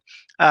Arduino,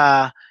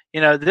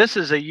 this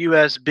is a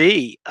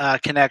USB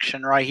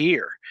connection right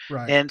here.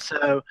 Right. And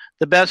so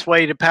the best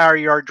way to power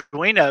your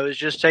Arduino is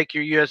just take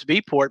your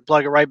USB port,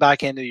 plug it right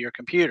back into your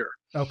computer.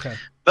 Okay.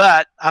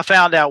 But I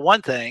found out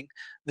one thing.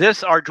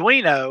 This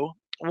Arduino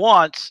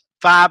wants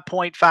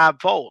 5.5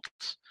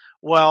 volts.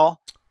 Well,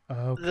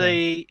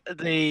 the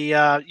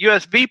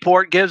USB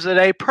port gives it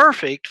a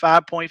perfect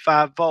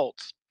 5.5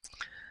 volts.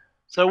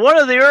 So one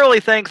of the early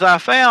things I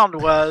found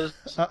was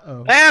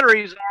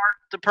batteries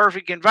aren't the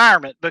perfect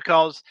environment,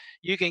 because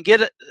you can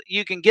get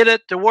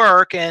it to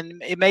work,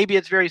 and maybe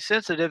it's very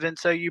sensitive, and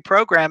so you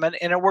program it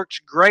and it works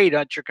great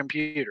on your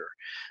computer.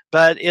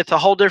 But it's a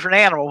whole different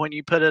animal when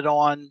you put it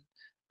on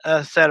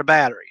a set of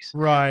batteries.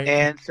 Right.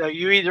 And so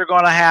you're either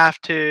going to have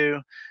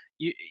to,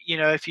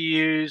 if you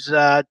use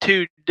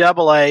 2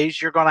 AA's,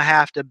 you're going to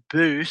have to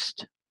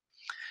boost.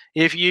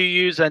 If you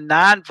use a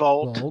 9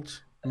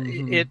 volt,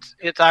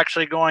 it's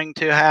actually going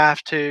to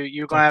have to.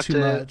 You're going to have to.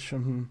 Too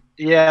much.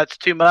 Yeah, it's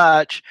too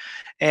much.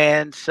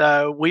 And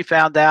so we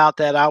found out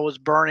that I was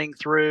burning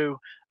through,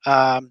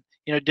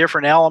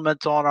 different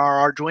elements on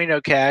our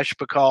Arduino cache,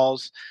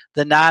 because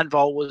the 9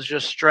 volt was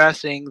just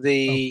stressing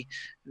the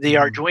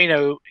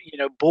Arduino,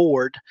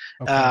 board.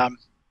 Okay.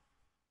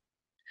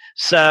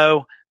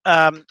 So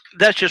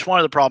that's just one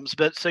of the problems.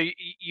 But so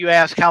you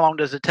ask, how long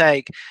does it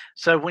take?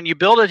 So when you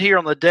build it here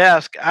on the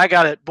desk, I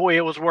got it. Boy,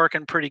 it was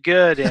working pretty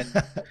good,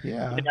 and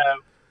yeah.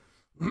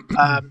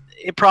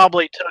 It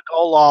probably took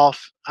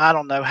Olaf, I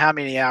don't know how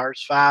many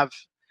hours, 5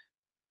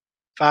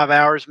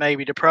 hours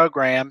maybe to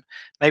program.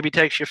 Maybe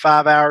takes you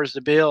 5 hours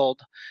to build.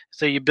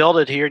 So you build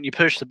it here and you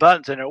push the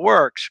buttons and it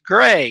works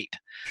great.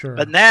 Sure.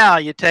 But now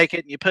you take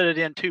it and you put it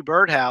in 2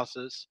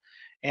 birdhouses,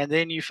 and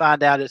then you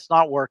find out it's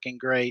not working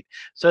great.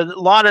 So a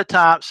lot of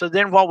times, so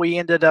then what we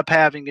ended up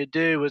having to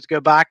do was go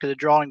back to the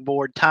drawing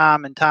board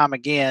time and time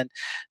again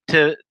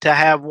to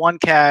have one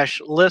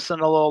cache listen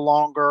a little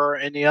longer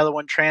and the other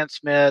one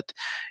transmit,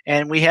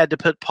 and we had to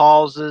put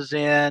pauses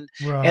in.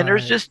 Right. And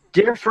there's just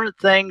different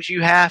things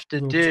you have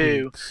to Little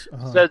do tweaks.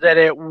 so that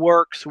it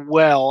works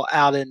well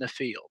out in the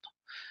field.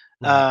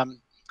 Right.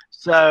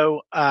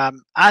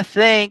 I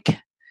think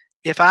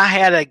if I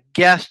had a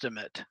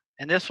guesstimate,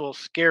 and this will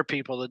scare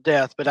people to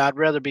death, but I'd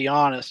rather be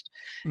honest.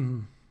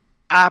 Mhm.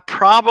 I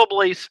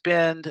probably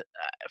spend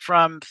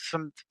from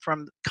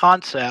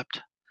concept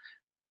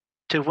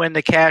to when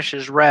the cache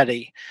is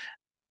ready.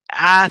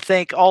 I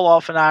think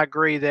Olaf and I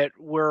agree that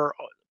we're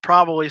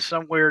probably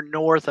somewhere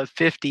north of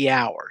 50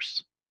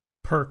 hours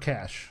Per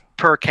cache.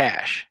 per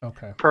cache.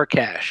 Okay. Per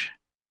cache.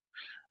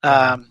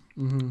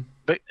 Mm-hmm.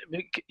 But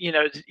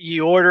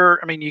you order.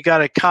 I mean, you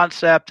got a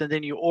concept, and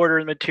then you order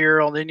the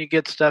material, and then you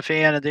get stuff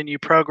in, and then you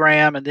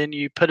program, and then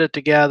you put it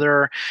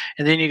together,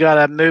 and then you got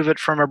to move it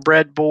from a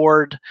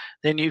breadboard.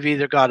 Then you've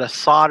either got to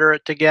solder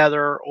it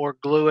together or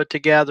glue it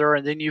together,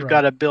 and then you've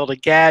got to build a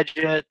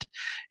gadget.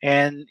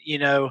 And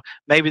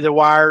maybe the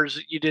wires,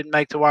 you didn't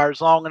make the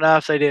wires long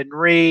enough; they didn't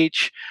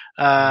reach.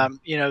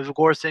 Of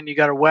course, then you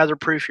got to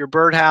weatherproof your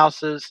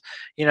birdhouses.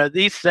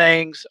 These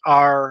things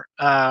are.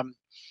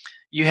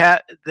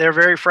 They're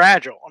very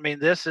fragile. I mean,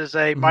 this is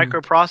a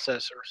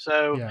microprocessor,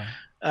 so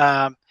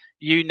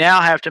you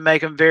now have to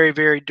make them very,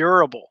 very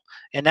durable.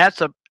 And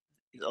that's a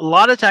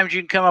lot of times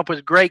you can come up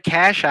with great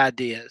cache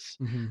ideas,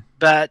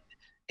 but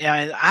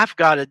I've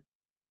got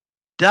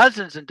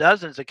dozens and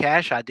dozens of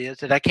cache ideas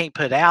that I can't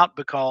put out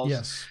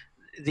because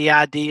the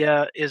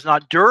idea is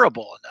not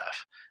durable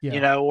enough.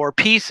 Or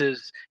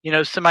pieces.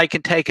 Somebody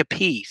can take a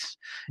piece,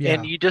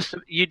 and you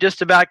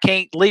just about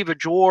can't leave a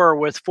drawer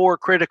with 4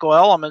 critical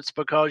elements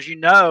because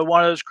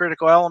one of those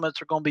critical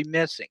elements are going to be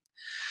missing.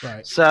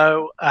 Right.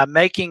 So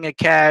making a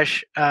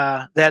cache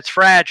that's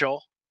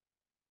fragile,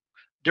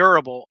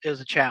 durable,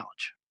 is a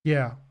challenge.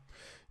 Yeah.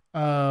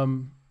 Now,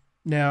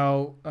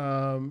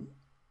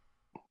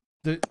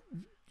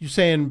 you're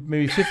saying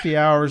maybe 50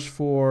 hours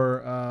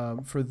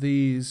for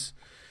these.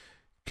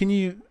 Can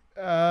you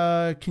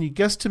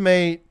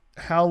guesstimate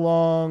how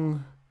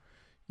long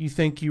you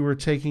think you were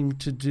taking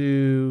to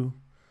do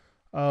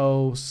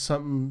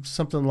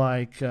something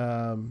like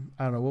I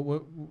don't know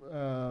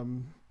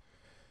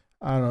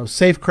I don't know,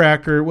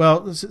 Safecracker.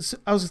 Well,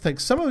 I was thinking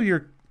some of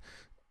your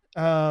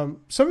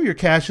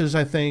caches,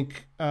 I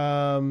think,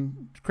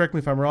 correct me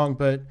if I'm wrong,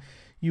 but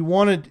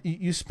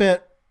you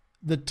spent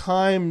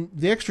the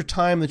extra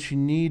time that you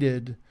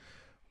needed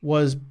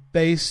was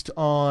based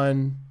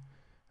on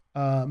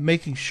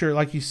making sure,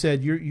 like you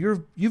said,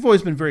 you've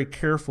always been very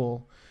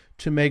careful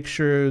to make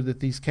sure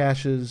that these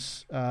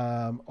caches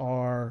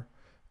are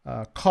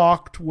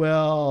caulked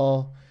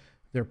well,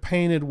 they're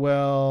painted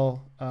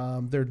well,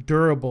 they're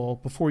durable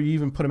before you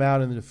even put them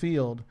out into the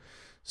field.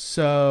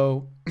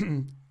 So,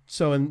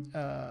 so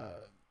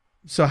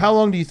how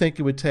long do you think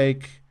it would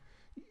take?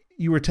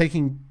 You were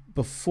taking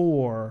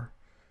before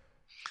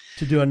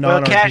to do a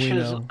non-Arduino?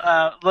 Caches.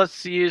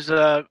 Let's use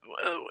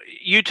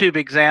YouTube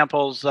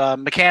examples.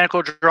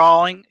 Mechanical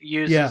Drawing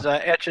uses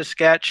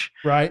Etch-a-Sketch.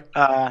 Right.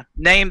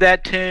 Name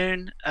That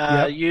Tune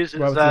uses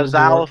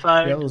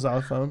xylophone. Yeah,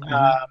 xylophone.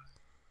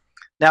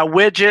 Now,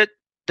 Widget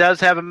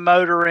does have a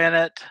motor in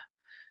it,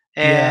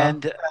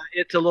 and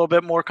it's a little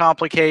bit more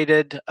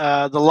complicated.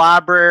 The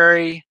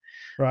Library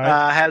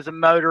has a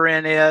motor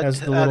in it. Has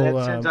the little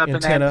that sends up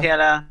antenna. an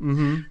antenna.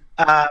 Mm-hmm.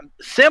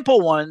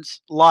 Simple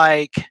ones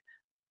like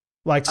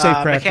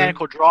Safecracker.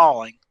 Mechanical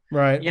Drawing.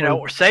 Right.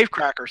 Or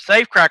Safecracker.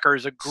 Safecracker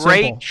is a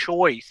great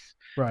choice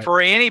for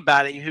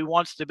anybody who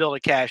wants to build a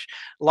cache.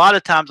 A lot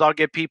of times I'll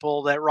get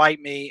people that write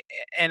me,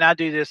 and I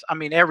do this,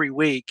 every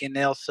week, and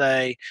they'll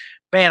say,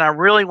 man, I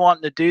really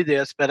want to do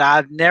this, but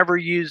I've never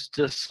used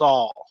a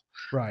saw.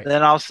 Right.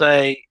 Then I'll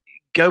say,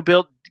 go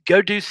do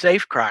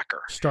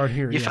Safecracker. Start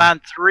here. You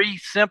find 3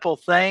 simple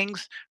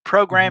things,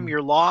 program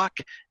your lock,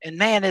 and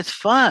man, it's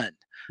fun.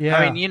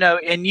 Yeah. And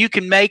you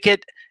can make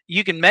it a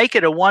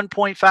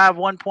 1.5,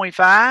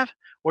 1.5,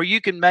 or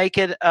you can make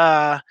it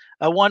a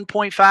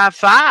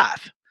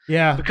 1.55.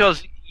 Yeah.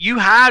 Because you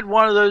hide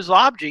one of those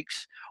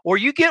objects, or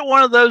you get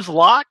one of those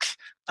locks.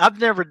 I've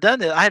never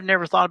done it. I have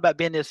never thought about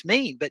being this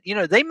mean, but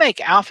they make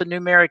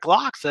alphanumeric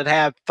locks that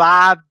have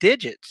 5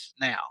 digits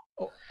now.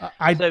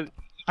 I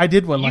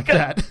did one like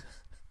that.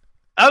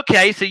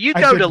 Okay, so you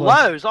go to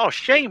Lowe's. Oh,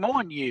 shame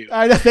on you.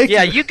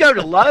 You go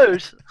to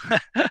Lowe's.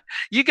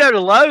 You go to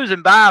Lowe's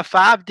and buy a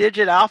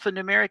 5-digit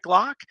alphanumeric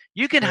lock.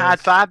 You can hide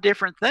 5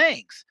 different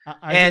things.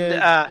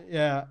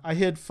 I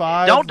hid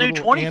 5. Don't do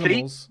 20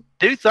 animals. feet.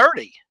 Do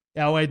 30.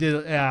 Yeah, I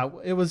did. Yeah,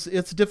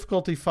 it's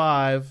difficulty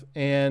 5,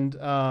 and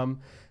I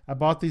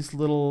bought these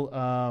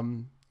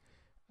little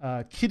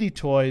kitty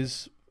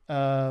toys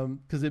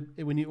because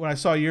when I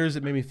saw yours,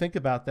 it made me think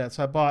about that.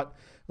 So I bought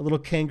a little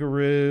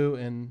kangaroo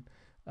and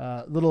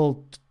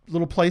little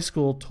play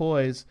school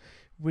toys.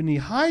 When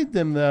you hide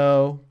them,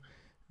 though,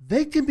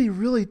 they can be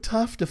really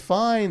tough to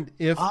find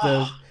if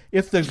the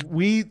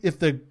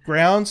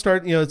ground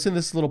start. It's in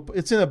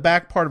the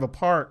back part of a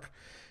park,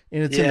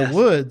 and it's in the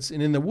woods.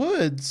 And in the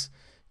woods,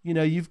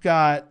 you've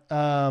got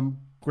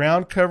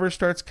ground cover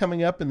starts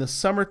coming up in the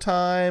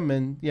summertime,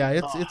 and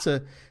it's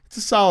a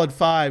solid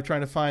 5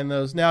 trying to find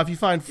those. Now, if you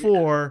find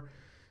 4,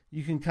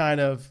 you can kind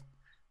of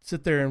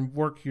sit there and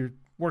work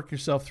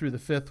yourself through the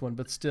 5th one,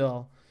 but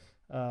still,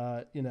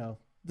 those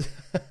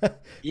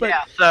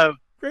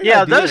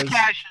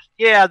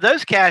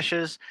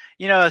caches.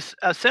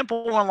 A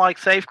simple one like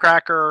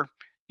Safecracker,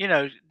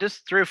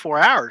 just 3 or 4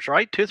 hours,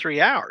 right? 2 or 3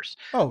 hours.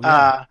 Oh,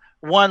 yeah.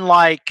 One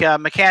like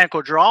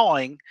Mechanical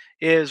Drawing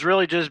is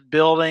really just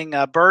building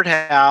a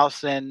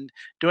birdhouse and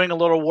doing a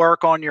little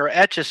work on your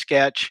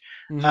Etch-a-Sketch.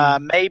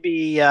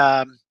 Maybe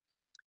 5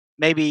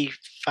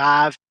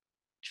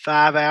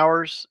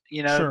 hours,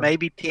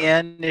 maybe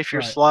 10 if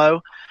you're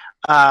slow.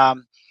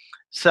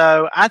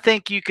 So I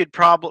think you could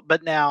probably,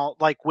 but now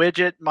like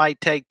Widget might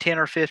take 10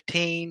 or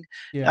 15.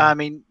 Yeah.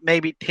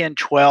 Maybe 10,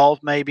 12,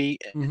 maybe.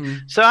 Mm-hmm.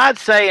 So I'd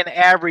say an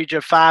average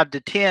of 5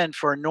 to 10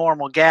 for a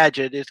normal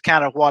gadget is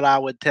kind of what I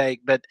would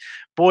take. But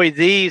boy,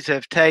 these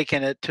have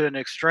taken it to an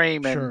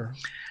extreme. And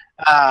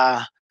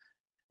I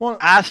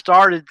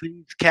started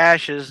these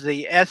caches,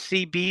 the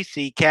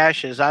SCBC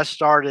caches, I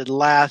started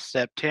last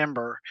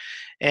September.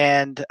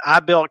 And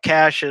I built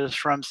caches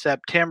from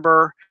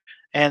September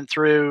and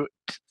through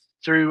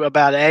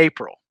about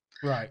April.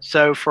 Right.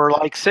 So for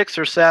like 6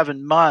 or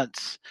 7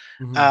 months,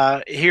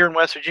 here in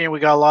West Virginia, we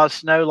got a lot of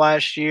snow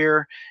last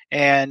year,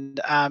 and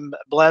I'm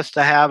blessed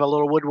to have a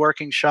little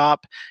woodworking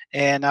shop,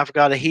 and I've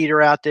got a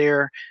heater out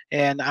there,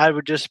 and I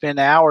would just spend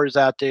hours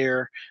out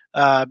there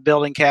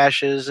building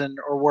caches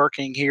or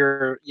working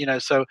here,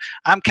 so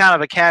I'm kind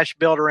of a cache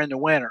builder in the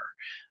winter.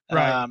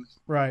 Right.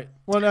 Right.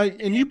 Well,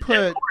 and you put...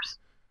 Of course,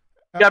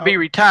 you got to be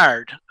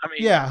retired.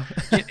 Yeah.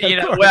 You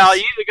either got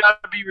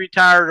to be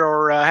retired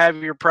or have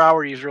your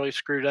priorities really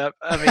screwed up.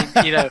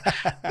 Because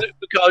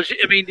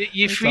if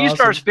you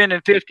start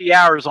spending 50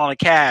 hours on a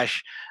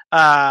cache,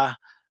 there's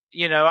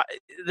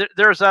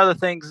other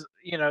things.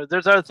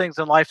 There's other things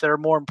in life that are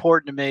more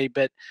important to me.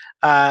 But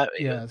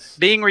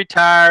being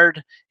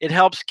retired, it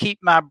helps keep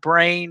my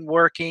brain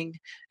working.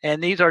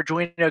 And these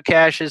Arduino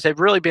caches have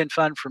really been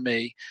fun for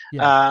me.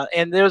 Yeah.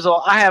 And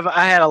I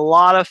had a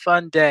lot of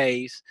fun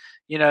days.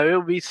 You know, it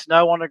would be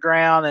snow on the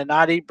ground, and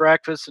I'd eat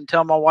breakfast and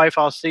tell my wife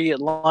I'll see you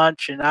at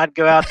lunch, and I'd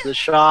go out to the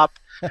shop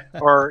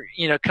or,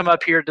 you know, come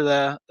up here to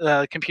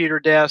the computer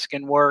desk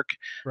and work.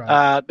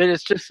 Right. But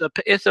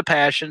it's a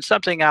passion,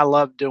 something I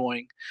love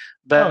doing.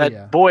 But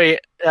yeah. boy,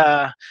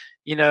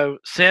 you know,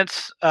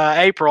 since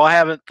April, I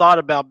haven't thought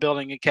about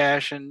building a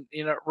cache, and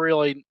you know,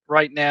 really,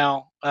 right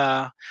now,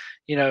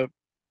 you know,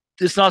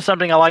 it's not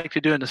something I like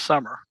to do in the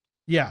summer.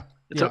 Yeah.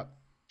 It's yeah.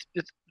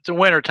 it's a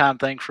wintertime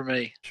thing for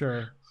me.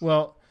 Sure.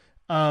 Well,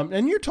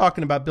 and you're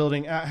talking about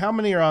building. How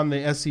many are on the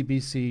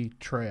SCBC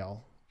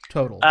trail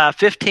total?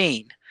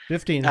 15.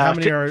 15. How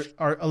many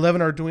are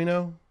 11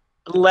 Arduino?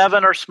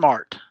 11 are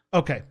smart.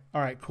 Okay.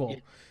 All right. Cool.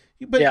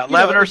 But, yeah,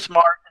 11 are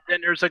smart. And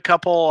then there's a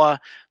couple.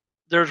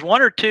 There's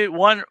one or two.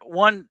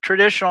 One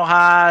traditional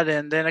hide,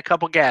 and then a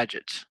couple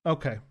gadgets.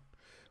 Okay.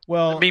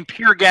 Well, I mean,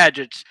 pure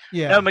gadgets.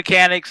 Yeah. No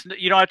mechanics.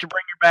 You don't have to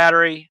bring your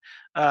battery.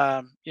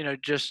 You know,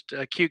 just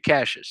cute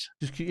caches.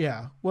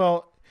 Yeah.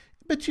 Well,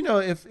 but you know,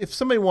 if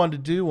somebody wanted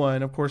to do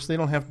one, of course, they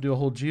don't have to do a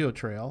whole geo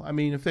trail. I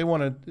mean, if they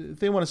want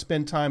to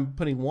spend time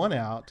putting one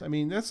out, I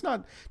mean, that's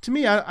not, to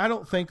me. I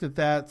don't think that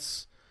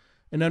that's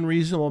an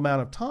unreasonable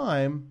amount of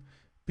time,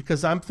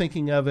 because I'm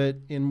thinking of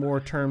it in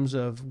more terms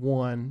of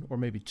one or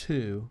maybe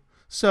two.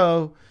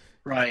 So,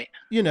 right.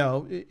 You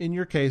know, in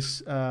your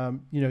case,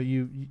 you know,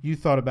 you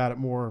thought about it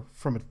more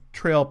from a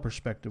trail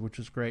perspective, which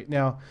is great.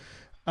 Now,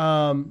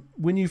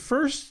 when you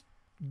first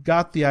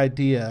got the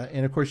idea,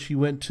 and of course you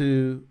went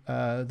to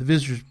the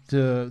visitors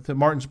to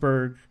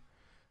Martinsburg,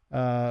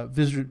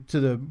 visitor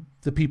to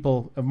the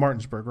people of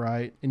Martinsburg,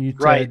 right? And you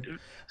right,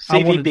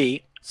 said,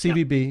 CVB,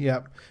 CVB,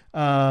 yeah.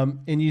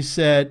 And you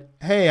said,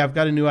 "Hey, I've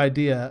got a new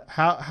idea."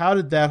 How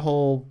did that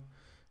whole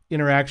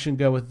interaction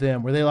go with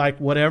them? Were they like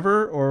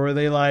whatever, or were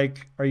they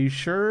like, "Are you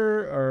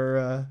sure?"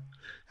 Or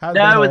how?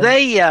 No,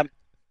 they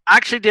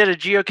actually did a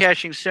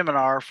geocaching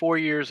seminar 4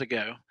 years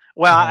ago.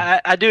 Well,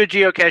 I do a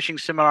geocaching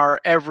seminar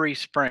every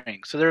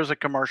spring. So there's a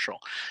commercial.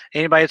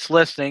 Anybody that's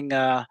listening,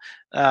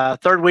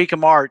 third week of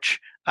March,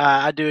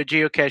 I do a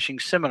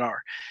geocaching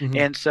seminar. Mm-hmm.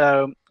 And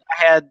so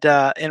I had,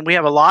 and we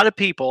have a lot of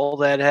people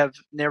that have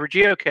never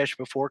geocached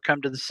before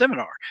come to the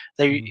seminar.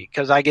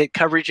 Because I get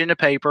coverage in the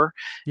paper,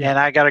 and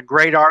I got a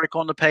great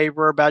article in the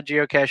paper about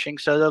geocaching.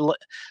 So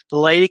the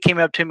lady came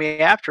up to me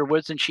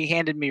afterwards, and she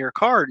handed me her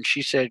card, and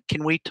she said,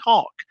 "Can we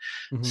talk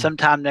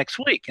sometime next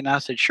week?" And I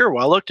said, "Sure."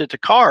 Well, I looked at the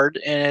card,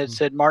 and it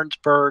said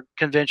Martinsburg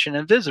Convention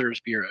and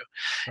Visitors Bureau.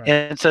 Right.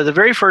 And so the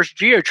very first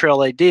geo trail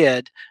they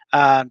did,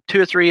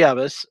 2 or 3 of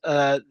us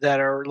that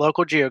are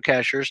local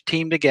geocachers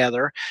teamed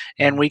together,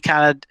 and we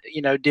kind of,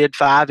 you know, did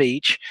 5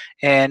 each,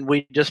 and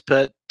we just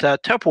put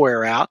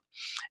Tupperware out,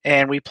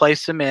 and we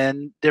placed them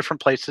in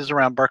different places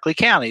around Berkeley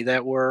County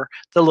that were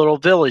the little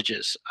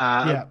villages.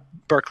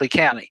 Berkeley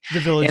County. The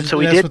villages. And so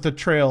we that's did what the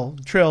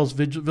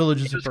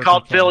villages. It was of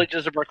called Berkeley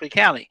Villages of Berkeley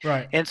County.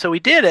 Right. And so we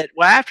did it.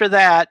 Well, after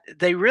that,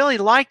 they really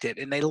liked it,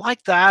 and they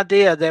liked the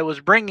idea that it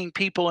was bringing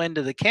people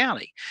into the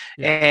county.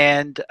 Yeah.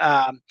 And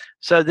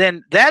so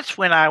then that's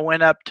when I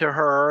went up to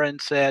her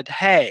and said,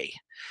 "Hey,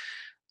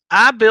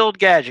 I build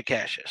gadget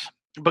caches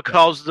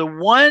because the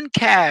one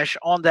cache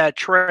on that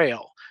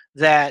trail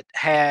that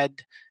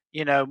had,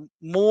 you know,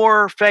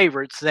 more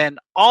favorites than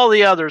all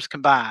the others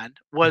combined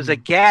was a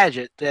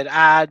gadget that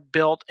I'd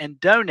built and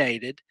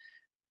donated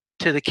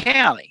to the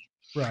county."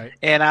 Right.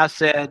 And I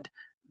said,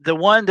 the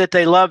one that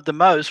they loved the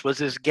most was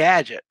this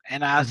gadget.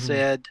 And I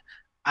said,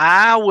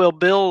 "I will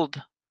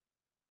build,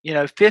 you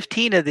know,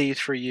 15 of these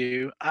for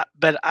you,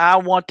 but I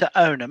want to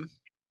own them.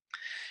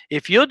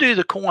 If you'll do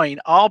the coin,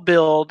 I'll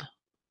build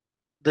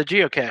the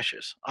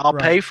geocaches. I'll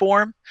pay for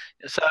them."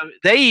 So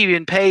they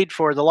even paid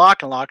for the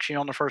lock and locks, you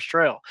know, on the first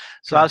trail.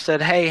 So I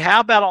said, "Hey, how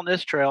about on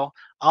this trail?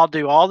 I'll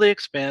do all the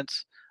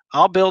expense.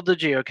 I'll build the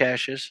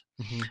geocaches.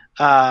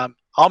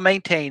 I'll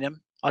maintain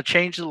them. I'll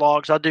change the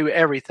logs. I'll do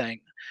everything.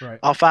 Right.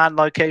 I'll find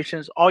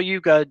locations. All you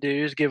got to do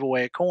is give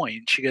away a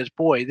coin." She goes,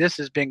 "Boy, this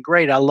has been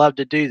great. I love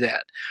to do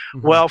that."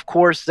 Well, of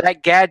course,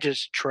 that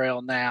gadgets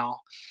trail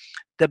now,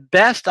 the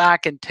best I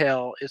can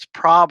tell is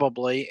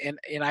probably,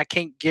 and I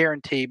can't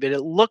guarantee, but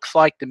it looks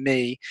like to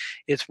me,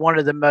 it's one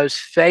of the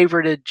most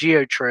favorited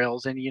geo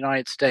trails in the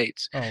United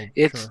States. Oh,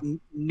 it's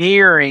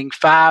nearing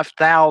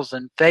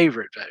 5,000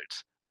 favorite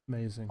votes.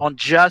 Amazing. On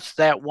just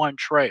that one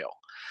trail.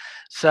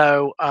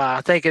 So I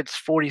think it's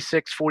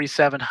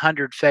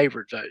 4,700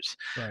 favorite votes.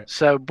 Right.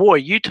 So boy,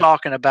 you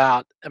talking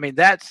about, I mean,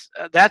 that's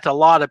a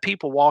lot of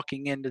people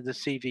walking into the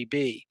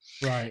CVB.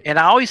 Right. And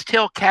I always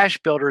tell cache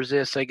builders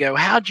this. They go,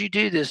 "How'd you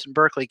do this in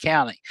Berkeley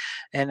County?"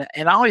 And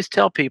I always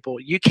tell people,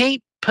 you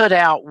can't put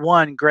out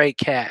one great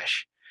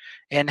cache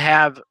and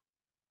have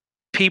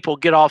people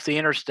get off the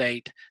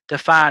interstate to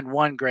find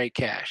one great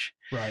cache.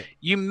 Right.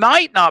 You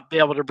might not be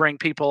able to bring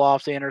people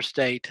off the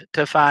interstate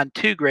to find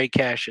 2 great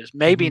caches,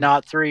 maybe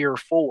not 3 or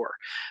 4.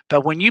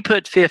 But when you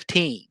put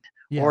 15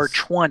 or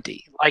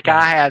 20, like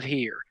I have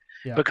here,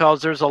 Yeah.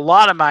 because there's a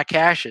lot of my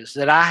caches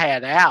that I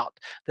had out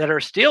that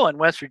are still in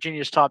West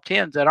Virginia's top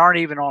 10s that aren't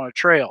even on a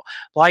trail,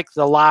 like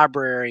the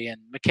library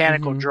and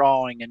mechanical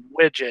drawing and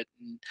widget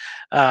and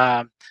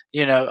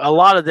a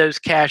lot of those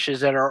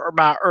caches that are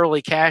my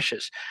early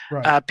caches.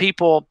 Right.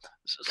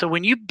 So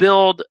when you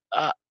build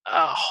a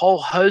whole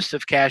host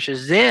of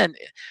caches, then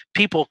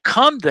people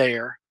come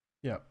there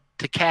Yeah.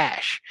 to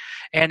cache,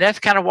 and that's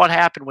kind of what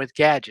happened with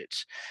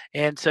gadgets.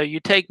 And so you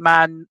take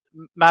my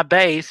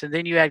base and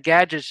then you add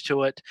gadgets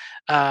to it.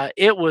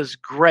 It was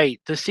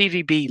great. The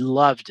CVB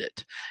loved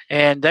it,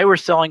 and they were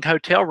selling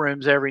hotel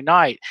rooms every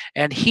night.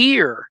 And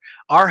here,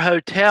 our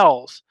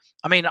CVB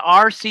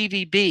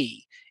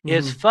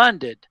is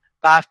funded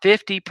by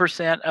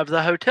 50% of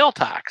the hotel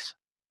tax.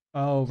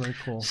 Oh, very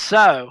cool.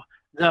 So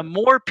the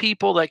more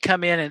people that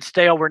come in and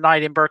stay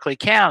overnight in Berkeley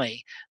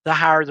County, the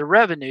higher the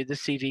revenue the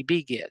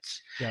CVB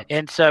gets. Yep.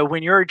 And so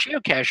when you're a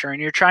geocacher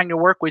and you're trying to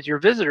work with your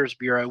visitors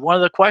bureau, one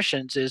of the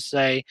questions is,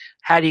 say,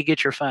 how do you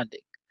get your funding?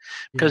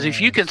 Because if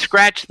you can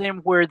scratch them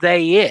where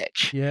they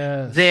itch,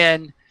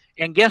 then,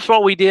 and guess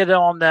what we did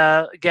on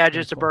the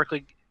Gadgets of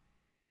Berkeley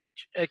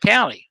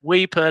County?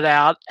 We put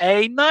out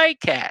a night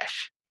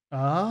cache.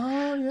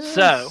 Oh, yes.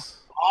 So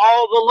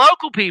all the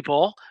local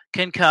people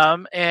can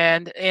come,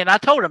 and I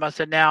told him, I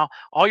said, now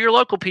all your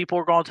local people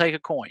are going to take a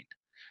coin,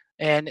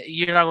 and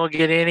you're not going to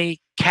get any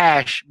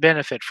cash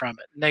benefit from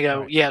it. And they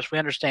go, yes, we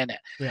understand that.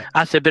 Yeah.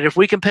 I said, but if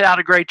we can put out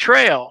a great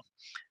trail,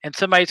 and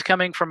somebody's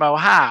coming from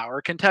Ohio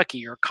or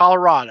Kentucky or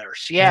Colorado or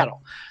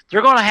Seattle,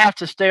 they're going to have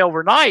to stay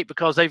overnight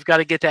because they've got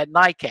to get that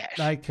night cache.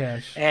 Night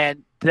cache.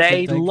 And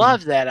they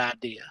love that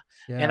idea.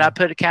 Yeah. And I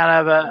put a kind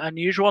of an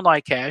unusual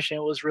night cache, and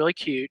it was really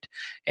cute.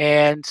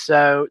 And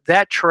so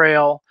that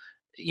trail,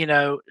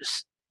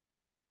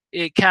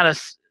 it kind of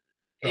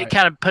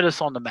put us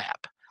on the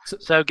map.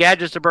 So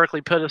Gadgets of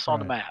Berkeley put us on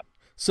the map.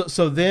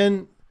 So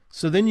then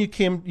you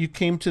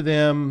came to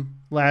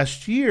them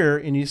last year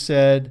and you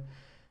said,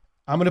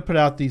 I'm going to put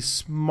out these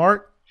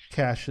smart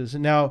caches.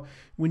 And now,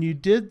 when you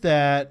did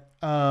that,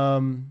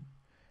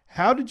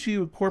 how did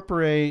you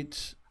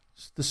incorporate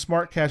the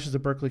smart caches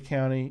of Berkeley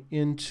County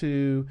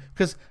into?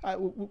 Because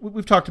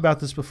we've talked about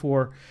this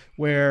before,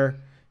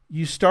 where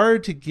you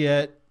started to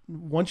get,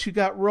 once you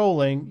got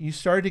rolling, you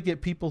started to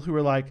get people who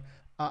were like,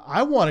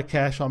 I want a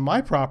cache on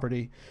my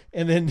property.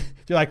 And then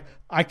they're like,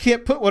 I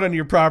can't put one on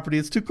your property.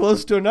 It's too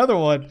close to another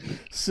one.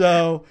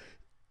 So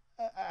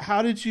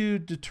how did you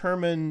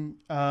determine,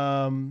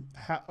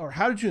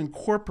 how did you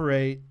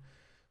incorporate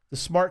the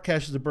smart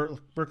caches of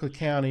Berkeley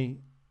County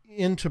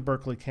into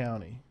Berkeley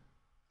County?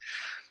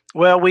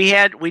 Well,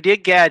 we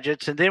did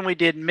gadgets, and then we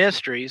did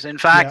mysteries. In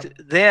fact,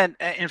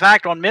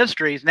 on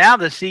mysteries, now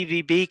the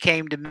CVB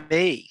came to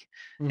me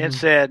and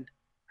said,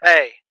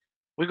 hey,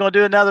 we're going to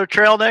do another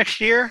trail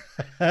next year?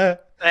 And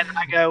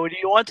I go, well, do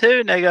you want to?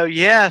 And they go,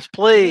 yes,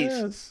 please.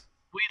 Yes.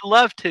 We'd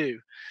love to.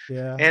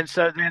 Yeah. And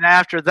so then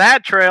after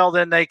that trail,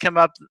 then they come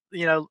up,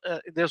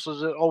 this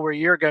was over a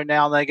year ago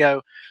now, and they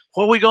go,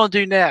 what are we going to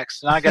do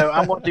next? And I go,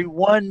 I'm going to do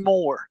one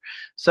more.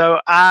 So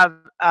I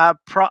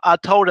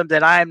told them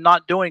that I am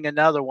not doing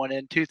another one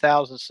in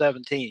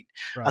 2017.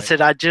 Right. I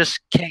said, I just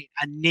can't.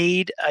 I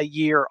need a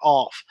year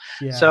off.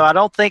 Yeah. So I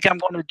don't think I'm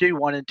going to do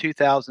one in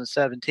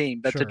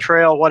 2017. But the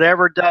trail,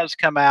 whatever does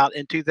come out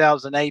in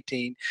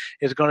 2018,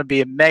 is going to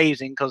be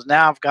amazing, because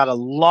now I've got a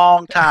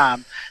long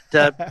time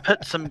to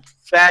put some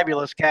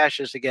fabulous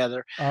caches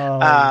together.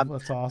 Oh,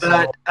 that's awesome.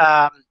 But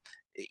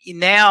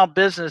now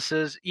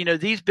businesses,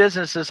 these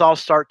businesses all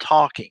start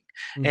talking.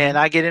 And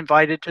I get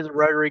invited to the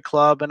Rotary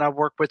Club, and I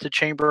work with the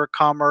Chamber of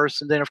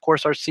Commerce. And then, of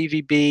course, our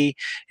CVB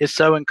is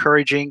so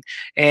encouraging.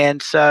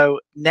 And so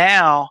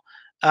now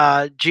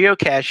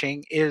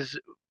geocaching is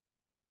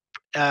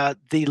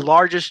the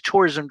largest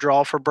tourism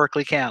draw for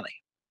Berkeley County.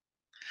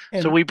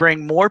 So we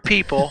bring more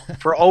people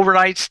for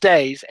overnight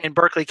stays in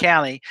Berkeley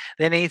County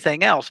than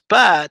anything else.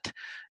 But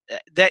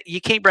that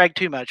you can't brag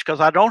too much, because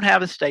I don't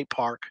have a state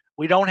park.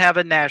 We don't have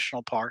a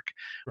national park.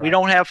 Right. We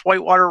don't have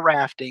whitewater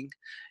rafting.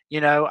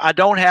 I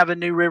don't have a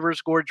New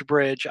Rivers Gorge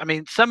Bridge. I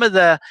mean, some of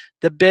the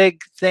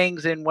big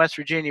things in West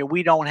Virginia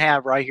we don't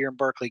have right here in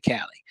Berkeley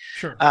County.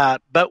 Sure.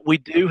 But we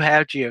do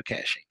have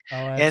geocaching. Oh,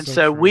 and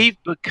so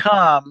we've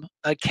become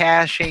a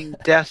caching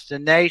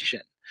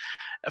destination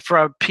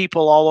from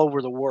people all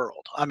over the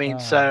world. I mean,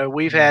 so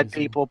we've had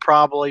people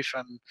probably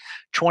from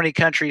 20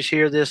 countries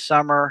here this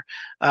summer.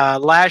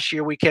 Last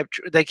year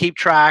they keep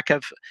track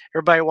of,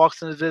 everybody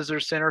walks in the visitor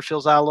center,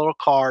 fills out a little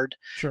card.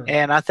 Sure.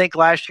 And I think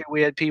last year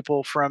we had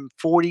people from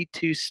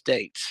 42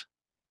 states.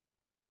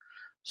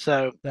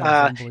 So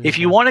if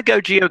you want to go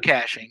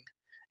geocaching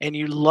and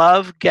you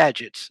love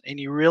gadgets and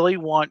you really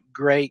want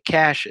great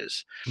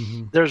caches,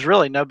 there's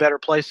really no better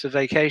place to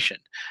vacation.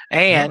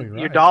 And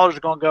your dollars are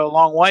going to go a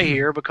long way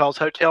here, because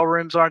hotel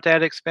rooms aren't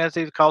that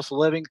expensive. The cost of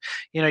living,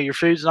 your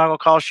food's not going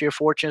to cost you a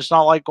fortune. It's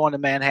not like going to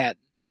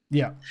Manhattan.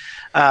 Yeah.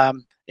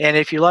 And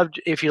if you love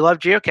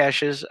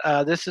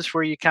geocaches, this is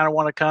where you kind of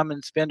want to come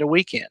and spend a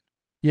weekend.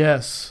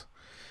 Yes.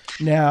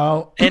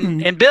 Now,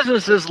 And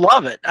businesses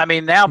love it. I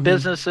mean, now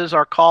businesses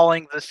are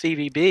calling the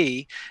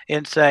CVB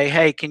and say,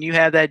 "Hey, can you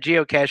have that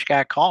geocache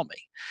guy call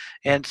me?"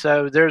 And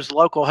so there's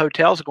local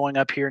hotels going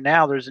up here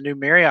now. There's a new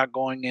Marriott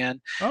going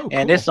in,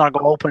 and it's not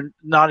going to open.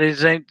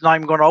 It's not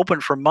even going to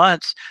open for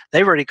months.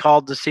 They've already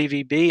called the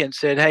CVB and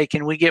said, "Hey,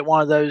 can we get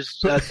one of those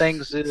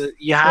things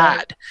you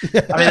hide?" I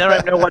mean, they don't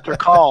even know what they're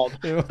called,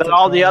 but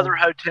all the other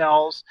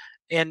hotels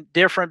in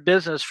different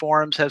business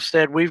forums have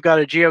said, "We've got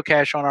a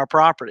geocache on our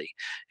property,"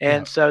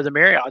 and so the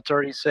Marriott's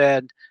already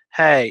said,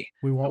 "Hey,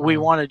 we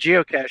want a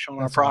geocache on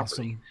our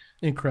property." Awesome.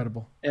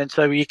 Incredible. And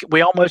so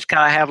we almost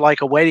kind of have like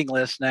a waiting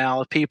list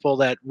now of people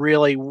that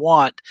really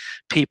want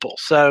people.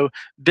 So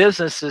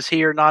businesses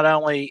here not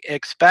only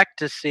expect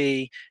to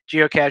see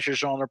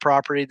geocachers on their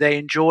property, they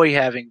enjoy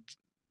having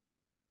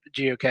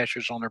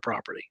geocachers on their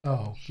property.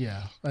 Oh,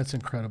 yeah. That's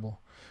incredible.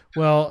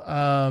 Well,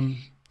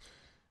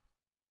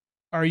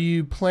 are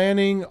you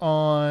planning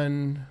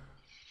on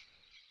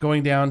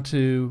going down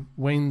to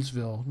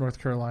Waynesville, North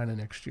Carolina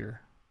next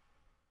year?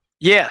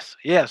 Yes,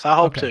 I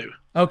hope to.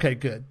 Okay,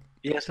 good.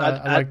 Yes,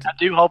 I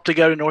do hope to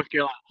go to North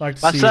Carolina. My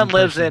son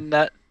lives in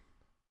not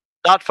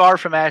far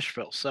from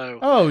Asheville, so.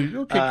 Oh,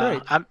 okay,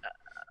 great.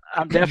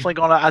 I'm definitely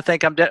going to. I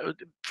think I'm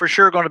for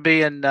sure going to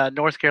be in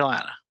North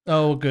Carolina.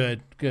 Oh,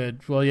 good.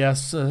 Well,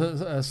 yes,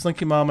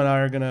 Slinky Mom and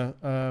I are going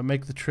to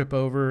make the trip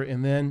over,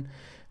 and then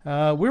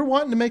we're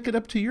wanting to make it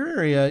up to your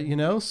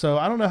area, So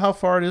I don't know how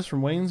far it is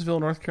from Waynesville,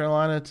 North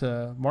Carolina,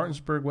 to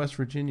Martinsburg, West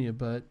Virginia,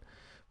 but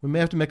we may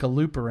have to make a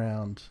loop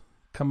around.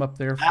 Come up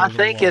there for I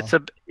think it's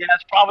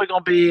probably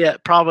going to be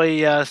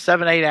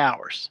 7-8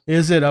 hours.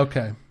 Is it?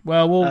 Okay.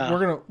 Well, we're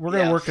gonna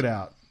work it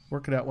out.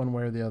 Work it out one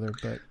way or the other.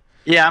 But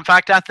yeah, in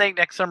fact, I think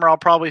next summer I'll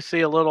probably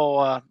see a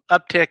little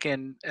uptick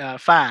in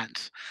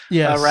fines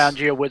around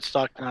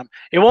Woodstock time.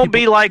 It won't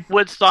be like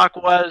Woodstock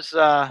was, 2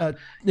 when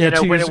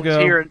years it was ago.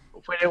 here,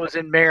 when it was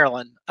in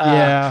Maryland.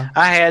 Yeah.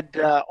 I had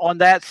on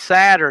that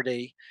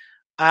Saturday,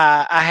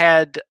 I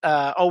had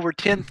over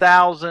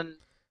 10,000.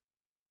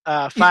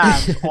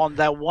 Fines on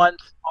that one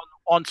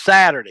on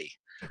Saturday,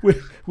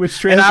 which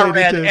translated and I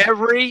read to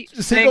every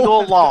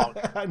single log.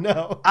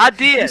 No, I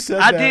did.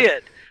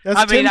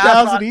 That's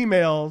 10,000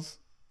 emails.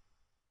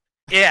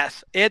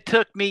 Yes, it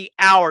took me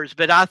hours,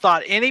 but I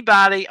thought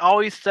anybody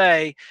always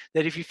say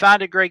that if you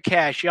find a great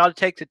cache, you ought to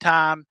take the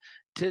time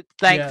to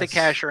thank the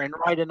cacher and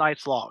write a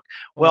nice log.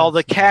 Well,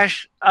 the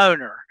cache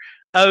owner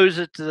owes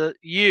it to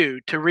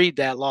you to read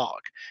that log,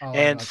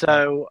 and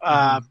so.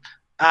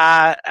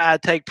 I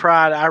take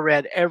pride. I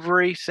read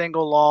every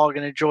single log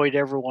and enjoyed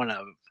every one of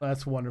them.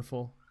 That's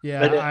wonderful.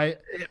 Yeah,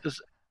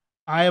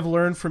 I have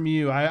learned from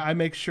you. I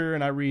make sure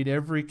and I read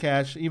every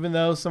cache, even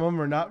though some of them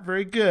are not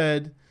very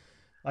good.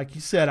 Like you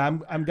said,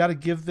 I'm got to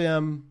give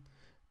them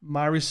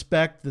my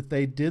respect that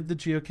they did the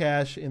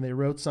geocache and they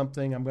wrote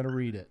something. I'm going to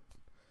read it,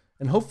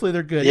 and hopefully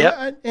they're good. Yep.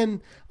 Yeah, and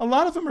a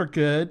lot of them are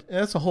good.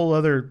 That's a whole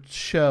other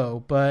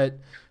show, but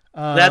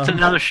that's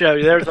another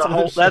show.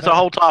 That's a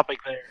whole topic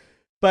there.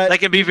 But they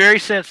can be very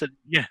sensitive.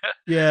 Yeah.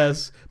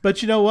 Yes.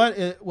 But you know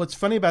what? What's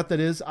funny about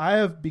that is I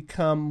have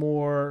become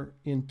more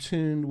in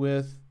tune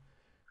with,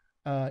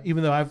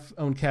 even though I've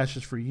owned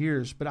caches for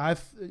years, but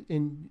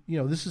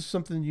this is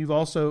something you've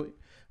also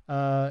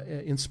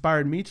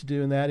inspired me to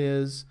do, and that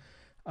is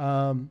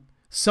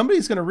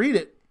somebody's going to read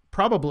it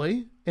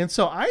probably. And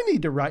so I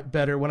need to write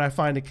better when I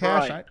find a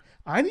cache. Right.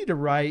 I need to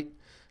write,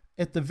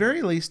 at the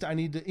very least,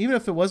 even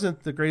if it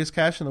wasn't the greatest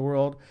cache in the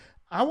world,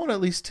 I want to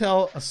at least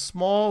tell a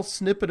small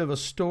snippet of a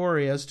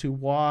story as to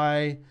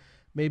why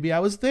maybe I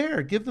was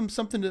there. Give them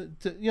something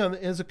to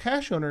as a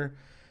cache owner,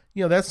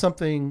 that's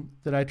something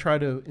that I try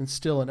to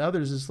instill in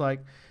others is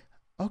like,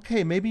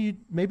 okay, maybe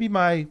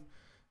my,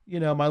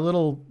 my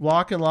little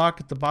lock and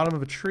lock at the bottom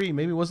of a tree,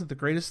 maybe it wasn't the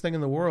greatest thing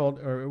in the world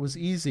or it was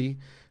easy.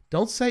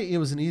 Don't say it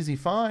was an easy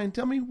find.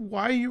 Tell me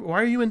why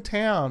are you in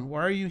town?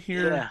 Why are you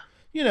here?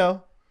 Yeah.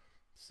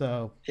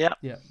 So,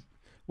 yeah.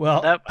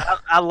 Well,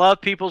 I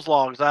love people's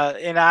logs.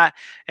 I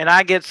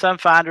get some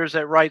finders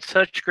that write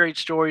such great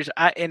stories.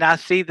 I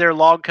see their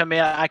log come in.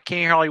 I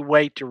can't hardly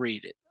wait to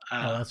read it.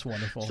 That's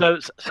wonderful. So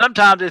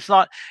sometimes it's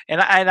not, and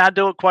I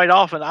do it quite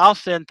often. I'll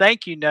send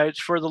thank you notes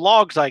for the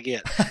logs I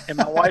get, and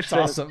my wife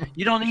says, awesome.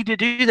 "You don't need to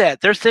do that.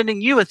 They're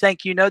sending you a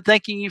thank you note,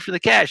 thanking you for the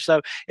cache.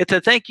 So it's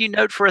a thank you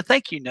note for a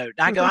thank you note."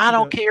 And I go, "I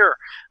don't care.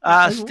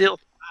 I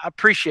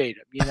appreciate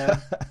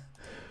them."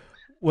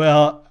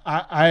 Well,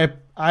 I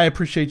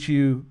appreciate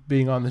you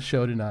being on the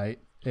show tonight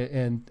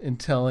and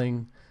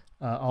telling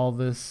all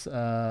this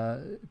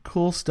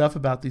cool stuff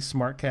about these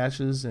smart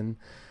caches and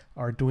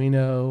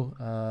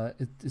Arduino.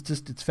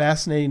 It's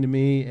fascinating to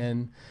me,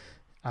 and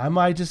I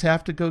might just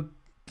have to go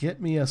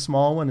get me a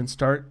small one and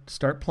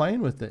start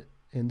playing with it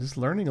and just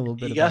learning a little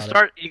bit about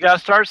it. You got to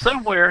start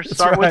somewhere.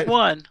 Start with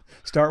one.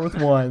 Start with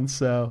one.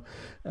 So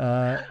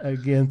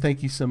again,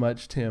 thank you so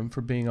much, Tim,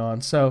 for being on.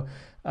 So.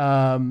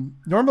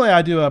 Normally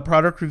I do a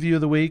product review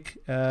of the week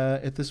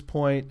at this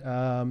point.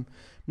 I'm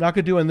not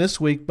going to do one this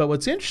week, but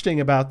what's interesting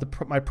about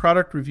my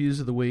product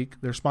reviews of the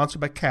week, they're sponsored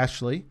by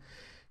Cachly.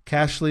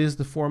 Cachly is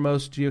the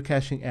foremost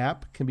geocaching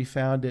app. Can be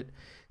found at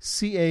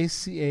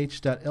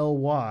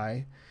cach.ly.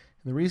 And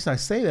the reason I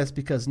say that is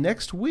because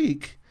next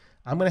week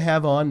I'm going to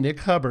have on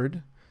Nick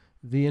Hubbard,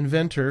 the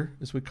inventor,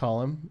 as we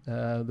call him,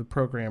 the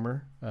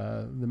programmer,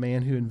 the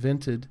man who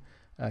invented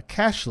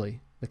Cachly,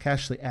 the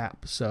Cachly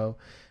app. So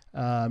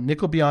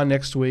Nick will be on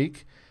next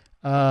week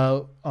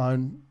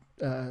on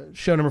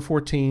show number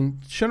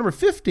 14. Show number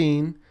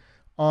 15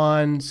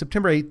 on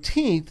September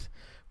 18th,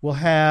 we'll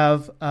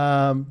have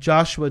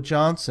Joshua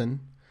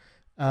Johnson,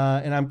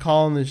 and I'm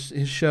calling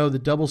his show The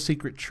Double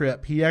Secret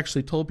Trip. He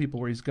actually told people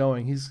where he's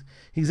going.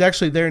 He's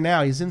actually there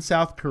now. He's in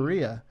South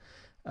Korea.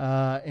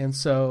 And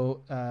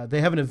so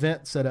they have an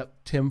event set up,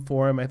 Tim,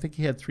 for him. I think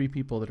he had 3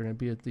 people that are going to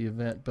be at the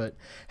event. But,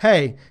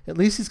 hey, at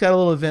least he's got a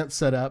little event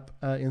set up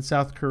in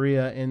South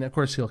Korea. And, of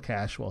course, he'll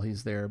cache while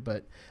he's there.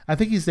 But I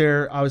think he's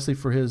there, obviously,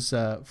 for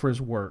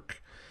his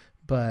work.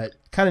 But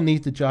kind of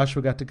neat that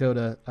Joshua got to go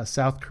to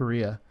South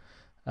Korea.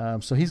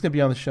 So he's going to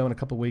be on the show in a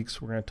couple of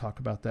weeks. We're going to talk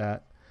about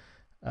that,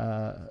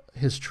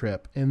 his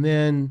trip. And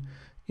then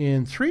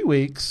in 3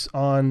 weeks,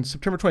 on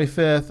September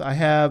 25th, I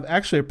have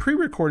actually a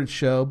pre-recorded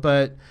show,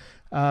 but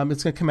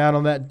it's going to come out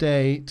on that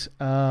date.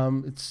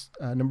 It's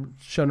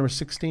show number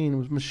 16. It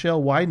was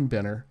Michelle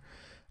Weidenbender.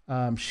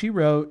 She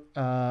wrote,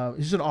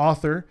 she's an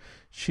author.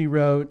 She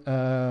wrote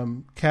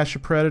Cache a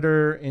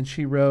Predator, and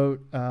she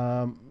wrote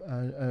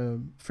a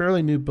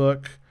fairly new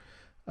book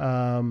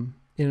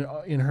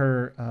in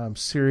her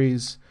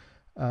series,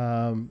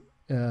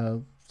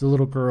 The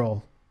Little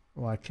Girl.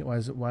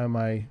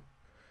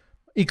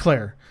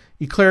 Eclair.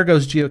 Eclair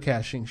Goes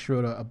Geocaching. She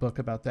wrote a book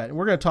about that. And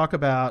we're going to talk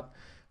about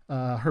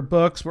her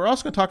books. We're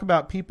also going to talk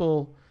about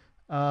people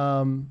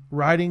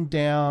writing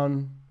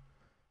down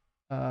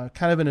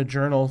kind of in a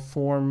journal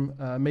form.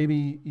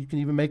 Maybe you can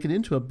even make it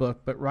into a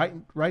book, but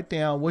write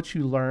down what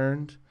you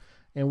learned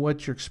and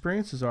what your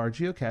experiences are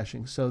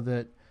geocaching, so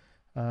that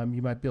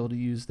you might be able to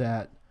use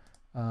that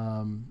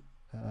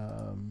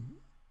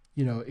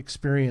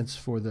experience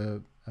for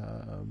the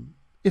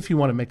if you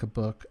want to make a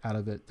book out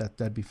of it,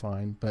 that'd be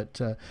fine.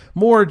 But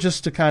more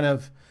just to kind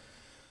of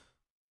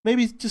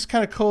maybe just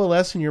kind of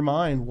coalesce in your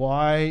mind.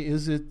 Why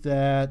is it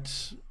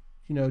that,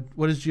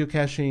 what is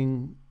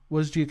geocaching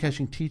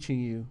teaching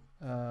you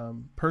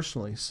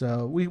personally?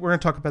 So we're going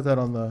to talk about that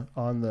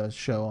on the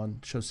show, on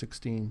show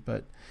 16.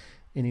 But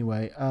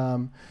anyway,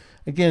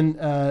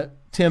 again,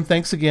 Tim,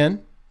 thanks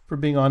again for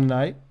being on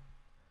tonight.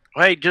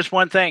 Wait, just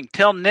one thing.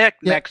 Tell Nick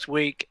next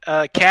week,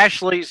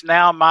 Cachly's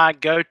now my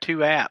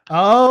go-to app.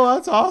 Oh,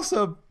 that's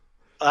awesome.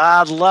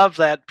 I love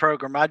that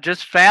program. I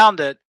just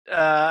found it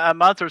a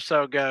month or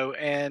so ago,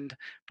 and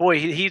boy,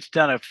 he's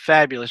done a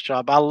fabulous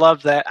job. I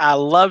love that. I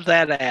love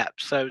that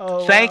app.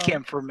 So thank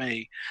him for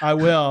me. I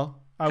will.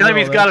 Tell him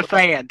he's got a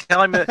fan.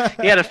 Tell him that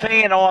he had a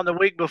fan on the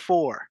week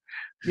before.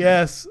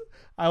 Yes,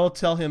 I will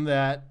tell him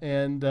that.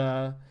 And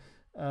I'm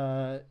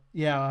a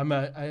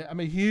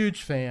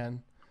huge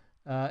fan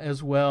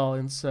as well.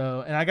 And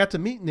I got to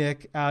meet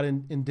Nick out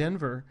in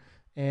Denver,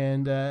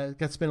 and got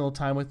to spend a little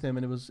time with him,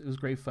 and it was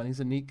great fun. He's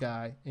a neat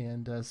guy.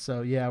 And we're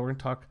going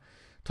to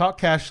talk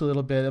cache a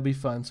little bit. It'll be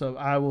fun. So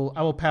I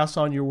will pass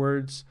on your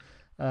words,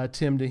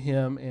 Tim, to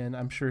him, and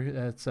I'm sure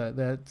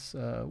that's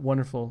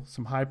wonderful.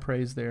 Some high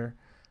praise there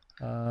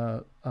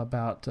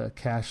about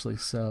Cachly.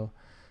 So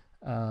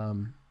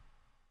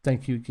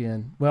thank you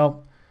again.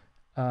 Well,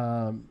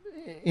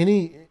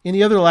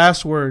 any other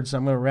last words?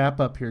 I'm going to wrap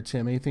up here,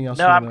 Tim. Anything else?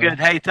 No, I'm good.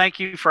 Hey, thank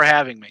you for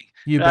having me.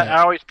 You bet.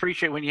 I always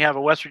appreciate when you have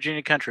a West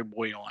Virginia country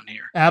boy on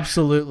here.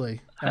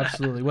 Absolutely.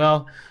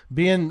 Well,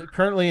 being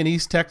currently in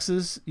East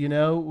Texas,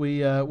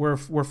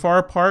 we're far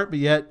apart, but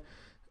yet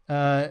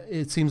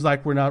it seems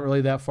like we're not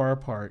really that far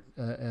apart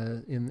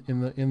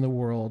in the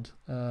world.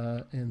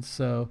 And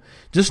so,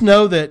 just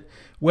know that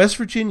West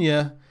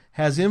Virginia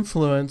has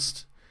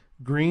influenced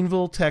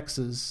Greenville,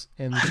 Texas,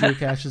 and the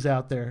geocaches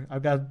out there.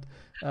 I've got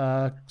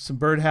some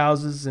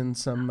birdhouses and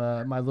some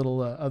my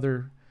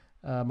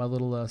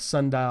little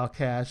sundial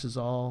cache is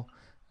all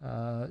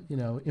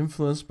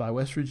influenced by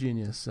West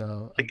Virginia.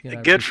 So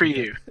again, good for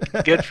you.